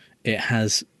inauguration, it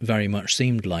has very much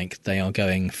seemed like they are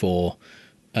going for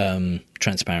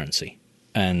transparency.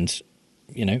 And,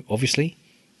 obviously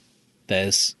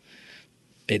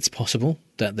it's possible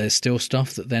that there's still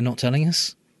stuff that they're not telling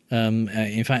us.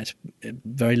 In fact,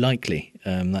 very likely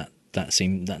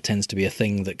that tends to be a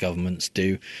thing that governments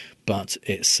do, but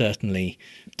it certainly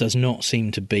does not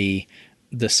seem to be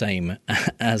the same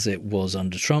as it was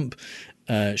under Trump.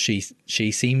 She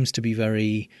seems to be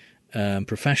very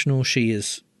professional. She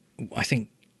is, I think,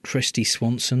 Kristy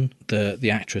Swanson,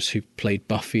 the actress who played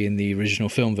Buffy in the original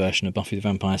film version of Buffy the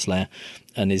Vampire Slayer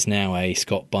and is now a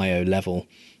Scott Baio level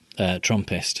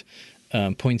Trumpist,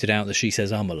 pointed out that she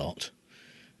says a lot.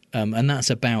 And that's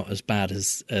about as bad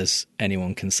as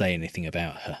anyone can say anything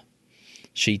about her.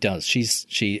 She does.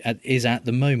 She is at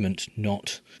the moment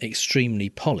not extremely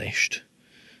polished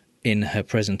in her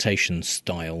presentation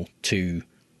style to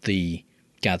the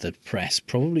gathered press,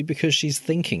 probably because she's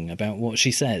thinking about what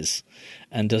she says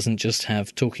and doesn't just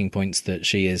have talking points that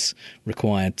she is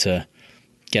required to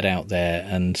get out there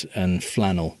and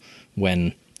flannel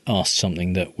when asked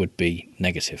something that would be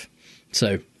negative.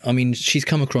 So, I mean, she's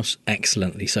come across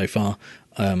excellently so far.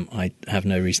 I have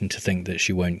no reason to think that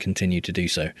she won't continue to do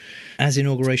so. As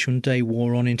Inauguration Day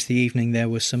wore on into the evening, there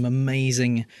were some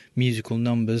amazing musical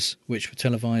numbers which were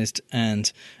televised,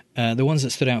 and the ones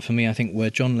that stood out for me, I think, were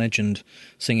John Legend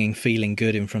singing Feeling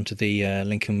Good in front of the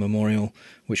Lincoln Memorial,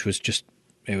 which was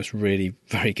it was really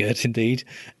very good indeed,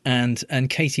 and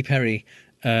Katy Perry,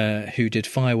 who did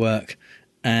Firework,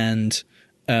 and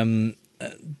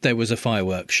there was a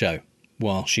fireworks show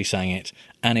while she sang it,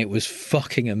 and it was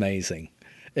fucking amazing.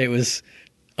 It was,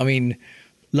 I mean,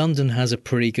 London has a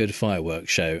pretty good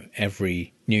fireworks show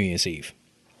every New Year's Eve,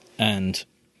 and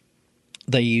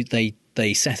they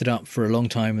set it up for a long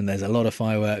time, and there's a lot of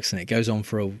fireworks, and it goes on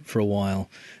for a while,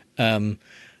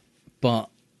 but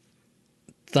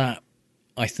that,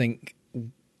 I think,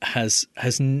 has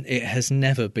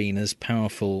never been as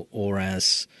powerful or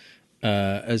as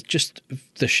just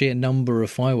the sheer number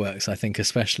of fireworks, I think,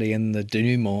 especially in the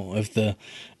denouement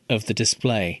of the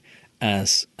display.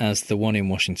 as the one in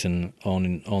Washington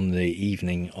on the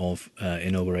evening of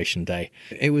Inauguration Day.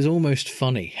 It was almost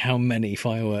funny how many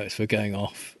fireworks were going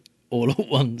off all at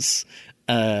once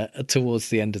towards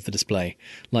the end of the display.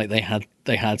 Like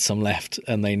they had some left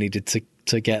and they needed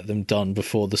to get them done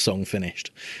before the song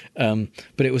finished. But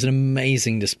it was an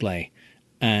amazing display,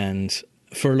 and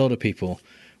for a lot of people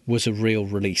was a real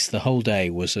release. The whole day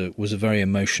was a very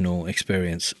emotional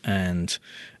experience, and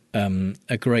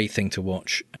a great thing to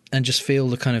watch, and just feel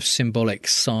the kind of symbolic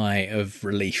sigh of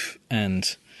relief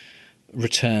and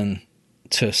return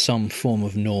to some form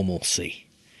of normalcy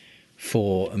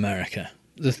for America.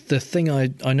 The thing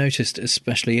I noticed,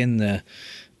 especially in the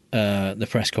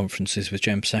press conferences with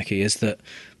Jen Psaki, is that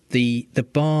the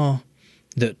bar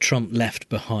that Trump left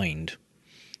behind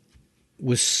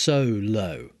was so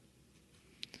low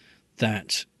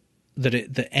that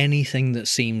anything that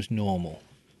seems normal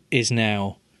is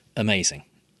now amazing.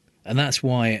 And that's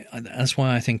why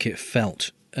I think it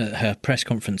felt her press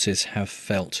conferences have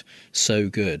felt so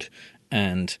good,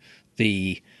 and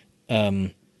the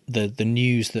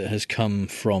news that has come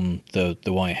from the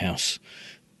White House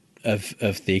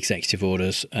of the executive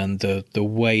orders and the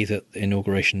way that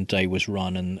Inauguration Day was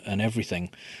run and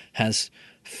everything has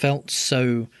felt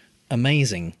so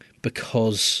amazing,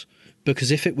 because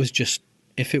if it was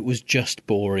just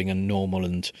boring and normal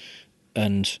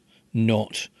and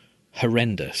not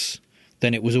horrendous,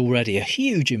 then it was already a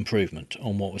huge improvement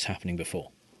on what was happening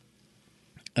before.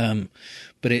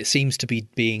 But it seems to be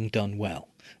being done well,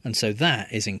 and so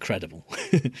that is incredible.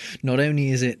 Not only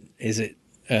is it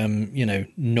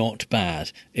not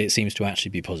bad, it seems to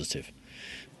actually be positive.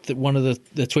 One of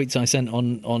the tweets I sent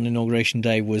on Inauguration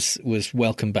Day was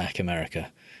 "Welcome back,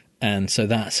 America," and so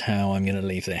that's how I'm going to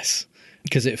leave this,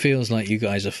 because it feels like you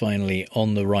guys are finally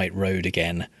on the right road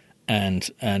again, and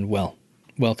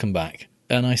welcome back.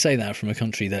 And I say that from a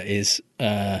country that is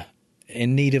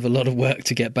in need of a lot of work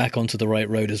to get back onto the right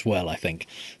road as well, I think.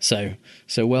 So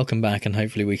welcome back, and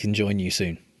hopefully we can join you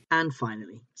soon. And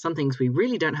finally, some things we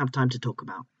really don't have time to talk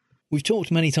about. We've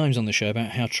talked many times on the show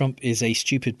about how Trump is a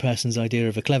stupid person's idea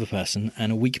of a clever person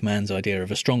and a weak man's idea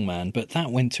of a strong man, but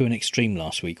that went to an extreme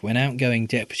last week when outgoing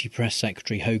Deputy Press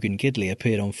Secretary Hogan Gidley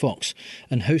appeared on Fox,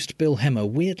 and host Bill Hemmer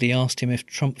weirdly asked him if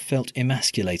Trump felt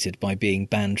emasculated by being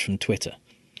banned from Twitter.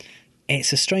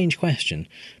 It's a strange question,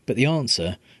 but the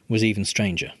answer was even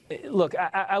stranger. Look,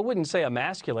 I wouldn't say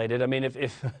emasculated. I mean,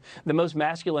 if the most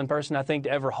masculine person, I think, to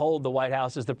ever hold the White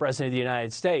House is the President of the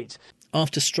United States.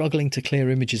 After struggling to clear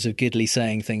images of Gidley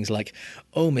saying things like,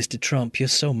 "Oh, Mr. Trump, you're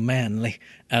so manly,"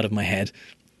 out of my head,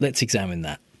 let's examine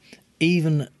that.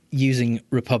 Even using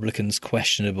Republicans'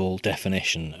 questionable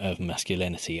definition of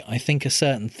masculinity, I think a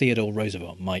certain Theodore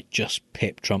Roosevelt might just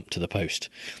pip Trump to the post.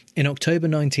 In October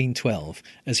 1912,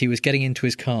 as he was getting into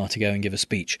his car to go and give a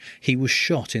speech, he was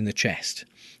shot in the chest.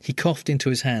 He coughed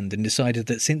into his hand and decided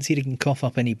that since he didn't cough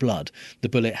up any blood, the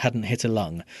bullet hadn't hit a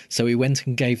lung, so he went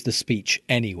and gave the speech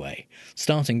anyway,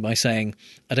 starting by saying,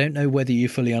 "I don't know whether you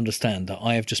fully understand that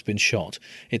I have just been shot.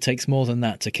 It takes more than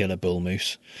that to kill a bull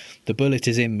moose. The bullet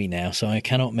is in me now, so I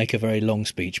cannot make a very long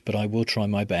speech, but I will try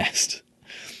my best."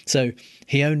 So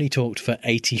he only talked for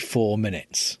 84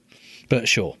 minutes. But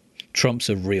sure, Trump's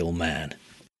a real man.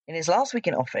 In his last week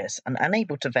in office, and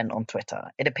unable to vent on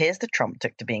Twitter, it appears that Trump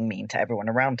took to being mean to everyone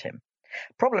around him.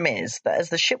 Problem is that as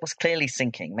the ship was clearly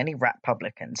sinking, many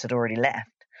Republicans had already left,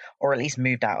 or at least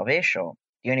moved out of earshot.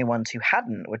 The only ones who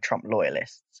hadn't were Trump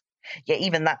loyalists. Yet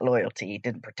even that loyalty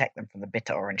didn't protect them from the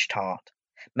bitter orange tart.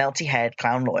 Melty-haired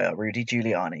clown lawyer Rudy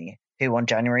Giuliani, who on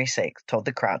January 6th told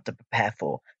the crowd to prepare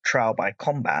for trial by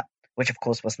combat, which of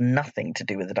course was nothing to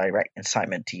do with the direct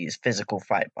incitement to use physical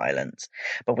fight violence,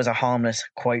 but was a harmless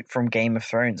quote from Game of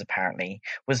Thrones apparently,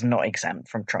 was not exempt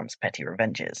from Trump's petty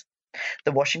revenges.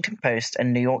 The Washington Post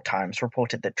and New York Times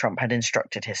reported that Trump had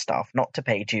instructed his staff not to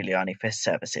pay Giuliani for his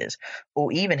services,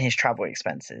 or even his travel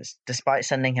expenses, despite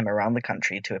sending him around the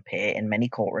country to appear in many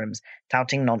courtrooms,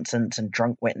 touting nonsense and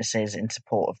drunk witnesses in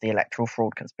support of the electoral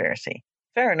fraud conspiracy.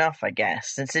 Fair enough, I guess,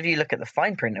 since if you look at the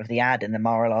fine print of the ad in the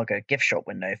Mar-a-Lago gift shop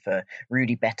window for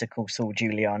Rudy Better Call Saul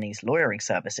Giuliani's lawyering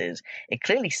services, it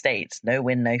clearly states no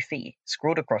win, no fee,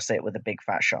 scrawled across it with a big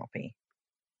fat Sharpie.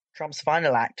 Trump's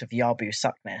final act of Yabu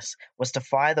suckness was to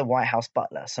fire the White House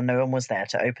butler so no one was there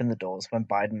to open the doors when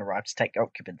Biden arrived to take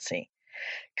occupancy.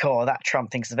 Cool, that Trump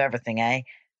thinks of everything, eh?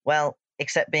 Well,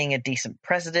 except being a decent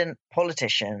president,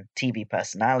 politician, TV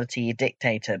personality,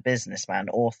 dictator, businessman,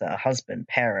 author, husband,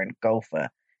 parent, golfer,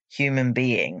 human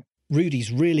being.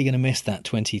 Rudy's really going to miss that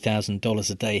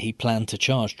 $20,000 a day he planned to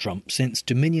charge Trump, since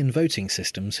Dominion Voting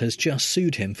Systems has just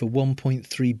sued him for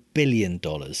 $1.3 billion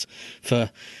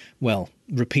for, well,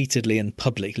 repeatedly and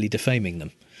publicly defaming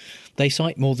them. They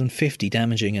cite more than 50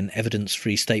 damaging and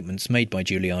evidence-free statements made by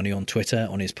Giuliani on Twitter,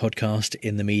 on his podcast,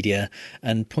 in the media,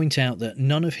 and point out that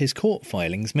none of his court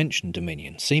filings mention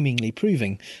Dominion, seemingly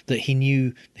proving that he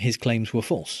knew his claims were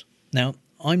false. Now,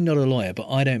 I'm not a lawyer, but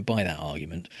I don't buy that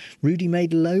argument. Rudy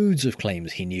made loads of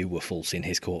claims he knew were false in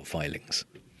his court filings.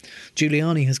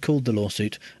 Giuliani has called the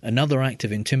lawsuit another act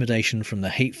of intimidation from the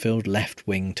hate-filled left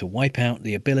wing to wipe out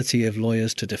the ability of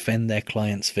lawyers to defend their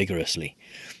clients vigorously.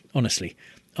 Honestly,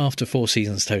 after 4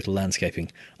 seasons Total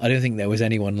Landscaping, I don't think there was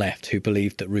anyone left who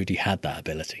believed that Rudy had that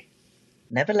ability.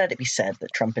 Never let it be said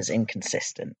that Trump is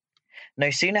inconsistent. No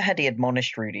sooner had he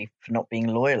admonished Rudy for not being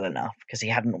loyal enough because he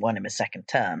hadn't won him a second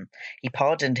term, he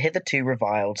pardoned hitherto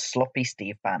reviled sloppy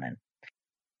Steve Bannon.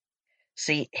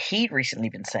 See, he'd recently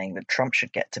been saying that Trump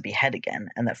should get to be head again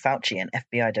and that Fauci and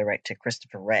FBI Director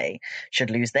Christopher Wray should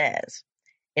lose theirs.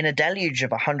 In a deluge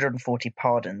of 140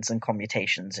 pardons and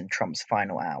commutations in Trump's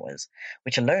final hours,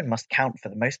 which alone must count for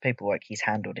the most paperwork he's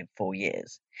handled in 4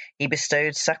 years, he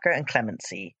bestowed succor and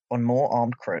clemency on more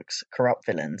armed crooks, corrupt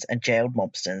villains, and jailed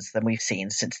mobsters than we've seen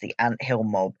since the Ant Hill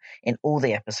mob in all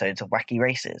the episodes of Wacky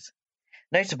Races.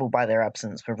 Notable by their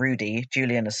absence were Rudy,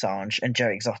 Julian Assange, and Joe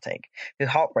Exotic, who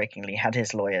heartbreakingly had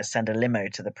his lawyers send a limo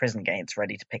to the prison gates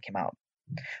ready to pick him up.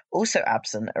 Also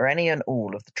absent are any and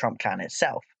all of the Trump clan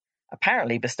itself.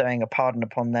 Apparently, bestowing a pardon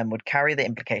upon them would carry the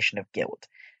implication of guilt,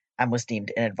 and was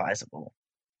deemed inadvisable.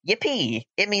 Yippee!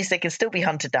 It means they can still be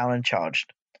hunted down and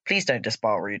charged. Please don't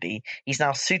disbar Rudy. He's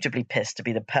now suitably pissed to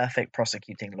be the perfect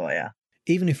prosecuting lawyer.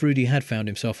 Even if Rudy had found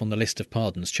himself on the list of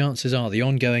pardons, chances are the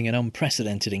ongoing and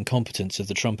unprecedented incompetence of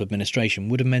the Trump administration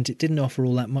would have meant it didn't offer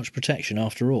all that much protection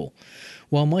after all.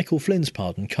 While Michael Flynn's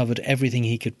pardon covered everything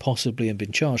he could possibly have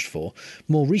been charged for,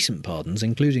 more recent pardons,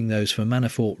 including those for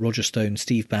Manafort, Roger Stone,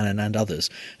 Steve Bannon and others,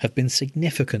 have been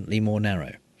significantly more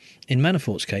narrow. In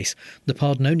Manafort's case, the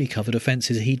pardon only covered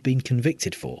offences he'd been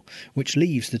convicted for, which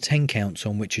leaves the 10 counts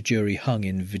on which a jury hung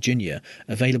in Virginia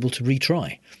available to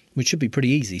retry, which should be pretty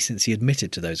easy since he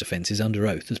admitted to those offences under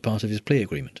oath as part of his plea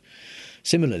agreement.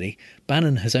 Similarly,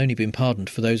 Bannon has only been pardoned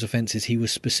for those offences he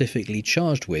was specifically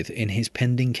charged with in his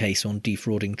pending case on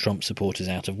defrauding Trump supporters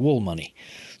out of wall money.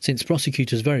 Since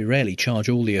prosecutors very rarely charge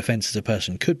all the offences a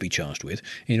person could be charged with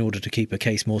in order to keep a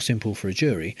case more simple for a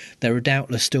jury, there are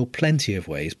doubtless still plenty of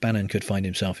ways Bannon could find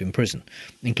himself in prison,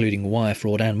 including wire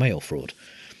fraud and mail fraud.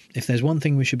 If there's one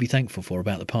thing we should be thankful for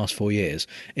about the past 4 years,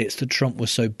 it's that Trump was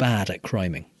so bad at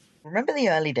criming. Remember the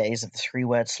early days of the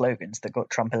 3-word slogans that got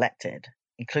Trump elected,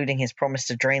 including his promise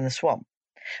to drain the swamp?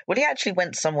 Well, he actually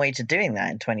went some way to doing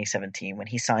that in 2017 when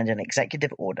he signed an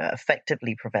executive order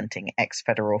effectively preventing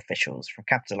ex-federal officials from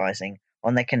capitalizing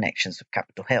on their connections with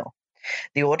Capitol Hill.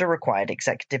 The order required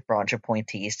executive branch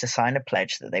appointees to sign a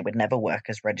pledge that they would never work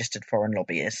as registered foreign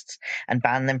lobbyists and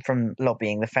ban them from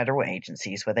lobbying the federal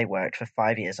agencies where they worked for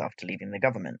 5 years after leaving the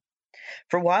government.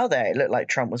 For a while there, it looked like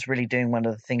Trump was really doing one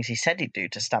of the things he said he'd do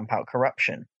to stamp out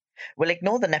corruption. We'll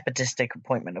ignore the nepotistic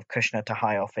appointment of Kushner to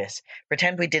high office,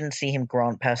 pretend we didn't see him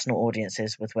grant personal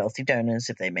audiences with wealthy donors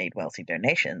if they made wealthy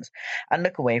donations, and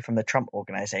look away from the Trump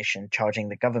Organization charging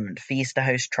the government fees to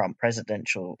host Trump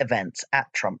presidential events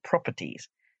at Trump properties.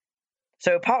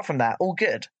 So apart from that, all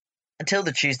good. Until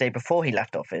the Tuesday before he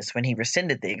left office, when he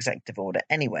rescinded the executive order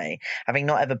anyway, having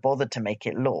not ever bothered to make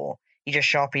it law, he just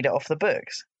sharpied it off the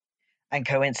books. And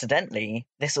coincidentally,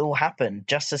 this all happened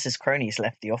just as his cronies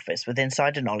left the office with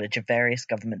insider knowledge of various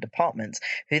government departments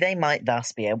who they might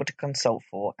thus be able to consult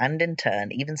for and in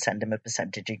turn even send him a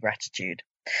percentage in gratitude.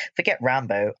 Forget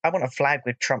Rambo, I want a flag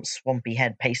with Trump's swampy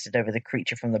head pasted over the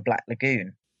creature from the Black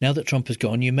Lagoon. Now that Trump has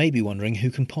gone, you may be wondering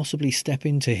who can possibly step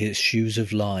into his shoes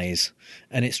of lies.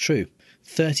 And it's true.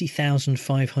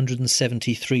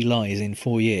 30,573 lies in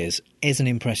 4 years is an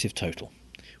impressive total.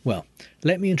 Well,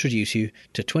 let me introduce you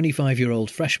to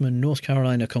 25-year-old freshman North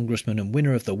Carolina congressman and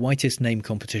winner of the whitest name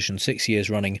competition 6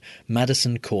 years running,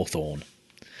 Madison Cawthorn.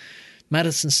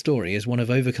 Madison's story is one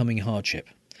of overcoming hardship.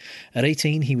 At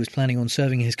 18, he was planning on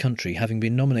serving his country, having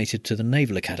been nominated to the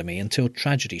Naval Academy until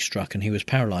tragedy struck and he was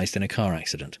paralysed in a car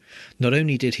accident. Not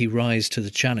only did he rise to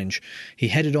the challenge, he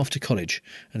headed off to college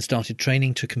and started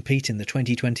training to compete in the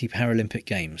 2020 Paralympic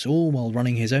Games, all while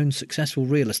running his own successful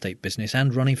real estate business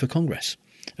and running for Congress.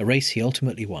 A race he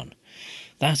ultimately won.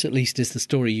 That, at least, is the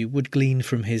story you would glean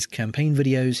from his campaign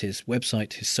videos, his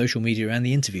website, his social media and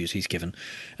the interviews he's given.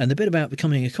 And the bit about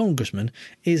becoming a congressman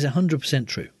is 100%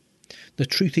 true. The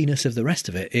truthiness of the rest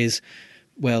of it is,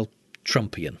 well,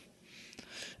 Trumpian.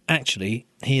 Actually,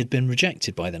 he had been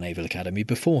rejected by the Naval Academy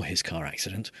before his car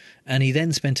accident, and he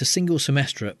then spent a single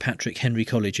semester at Patrick Henry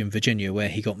College in Virginia, where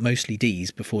he got mostly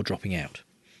Ds before dropping out.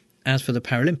 As for the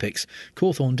Paralympics,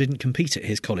 Cawthorne didn't compete at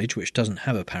his college, which doesn't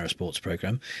have a parasports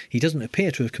programme. He doesn't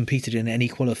appear to have competed in any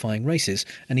qualifying races,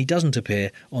 and he doesn't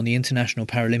appear on the International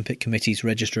Paralympic Committee's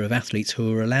register of athletes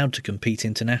who are allowed to compete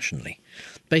internationally.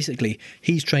 Basically,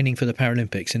 he's training for the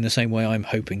Paralympics in the same way I'm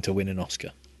hoping to win an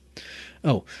Oscar.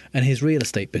 Oh, and his real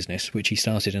estate business, which he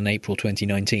started in April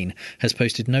 2019, has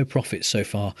posted no profits so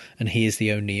far, and he is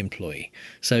the only employee.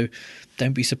 So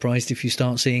don't be surprised if you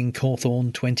start seeing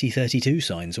Cawthorne 2032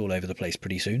 signs all over the place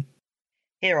pretty soon.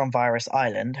 Here on Virus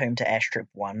Island, home to Airstrip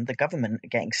 1, the government are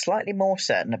getting slightly more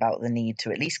certain about the need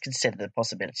to at least consider the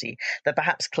possibility that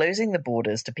perhaps closing the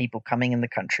borders to people coming in the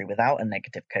country without a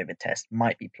negative COVID test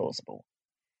might be plausible.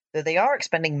 Though they are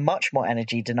expending much more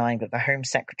energy denying that the Home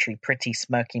Secretary Priti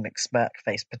Smirky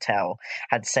McSmirkface Patel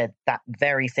had said that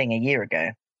very thing a year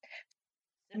ago.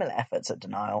 Similar efforts at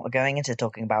denial are going into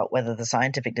talking about whether the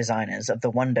scientific designers of the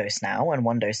 1 dose now and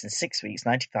 1 dose in 6 weeks,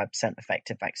 95%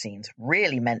 effective vaccines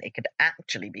really meant it could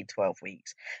actually be 12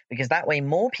 weeks, because that way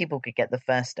more people could get the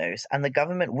first dose and the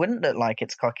government wouldn't look like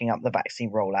it's cocking up the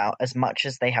vaccine rollout as much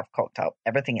as they have cocked up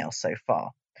everything else so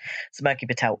far. Smirky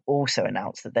Patel also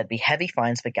announced that there'd be heavy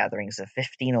fines for gatherings of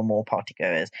 15 or more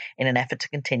partygoers in an effort to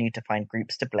continue to find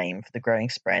groups to blame for the growing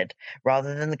spread,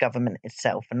 rather than the government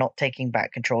itself for not taking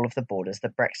back control of the borders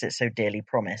that Brexit so dearly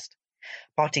promised.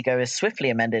 Partygoers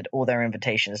swiftly amended all their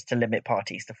invitations to limit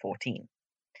parties to 14.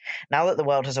 Now that the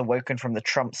world has awoken from the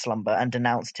Trump slumber and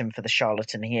denounced him for the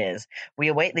charlatan he is, we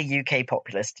await the UK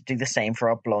populace to do the same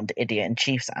for our blonde idiot and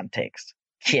Chiefs antics.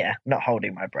 Yeah, not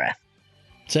holding my breath.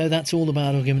 So that's all the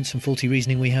bad arguments and faulty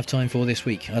reasoning we have time for this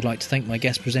week. I'd like to thank my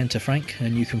guest presenter Frank,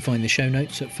 and you can find the show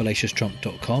notes at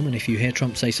fallacioustrump.com, and if you hear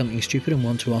Trump say something stupid and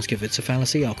want to ask if it's a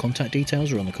fallacy, our contact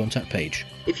details are on the contact page.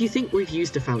 If you think we've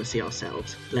used a fallacy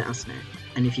ourselves, let us know.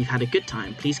 And if you've had a good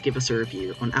time, please give us a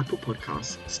review on Apple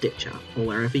Podcasts, Stitcher, or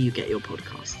wherever you get your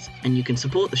podcasts. And you can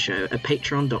support the show at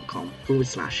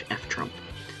patreon.com/ftrump.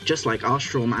 Just like our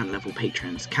straw man level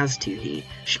patrons Kaz Tuhi,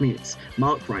 Schmutz,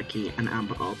 Mark Reike, and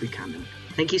Amber R. Buchanan.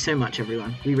 Thank you so much,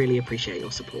 everyone. We really appreciate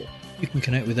your support. You can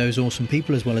connect with those awesome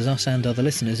people as well as us and other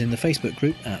listeners in the Facebook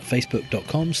group at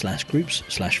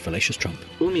facebook.com/groups/FallaciousTrump.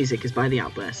 All music is by The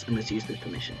Outburst and was used with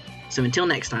permission. So until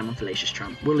next time on Fallacious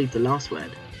Trump, we'll leave the last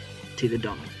word to the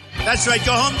Donald. That's right.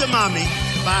 Go home to mommy.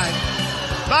 Bye.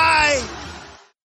 Bye.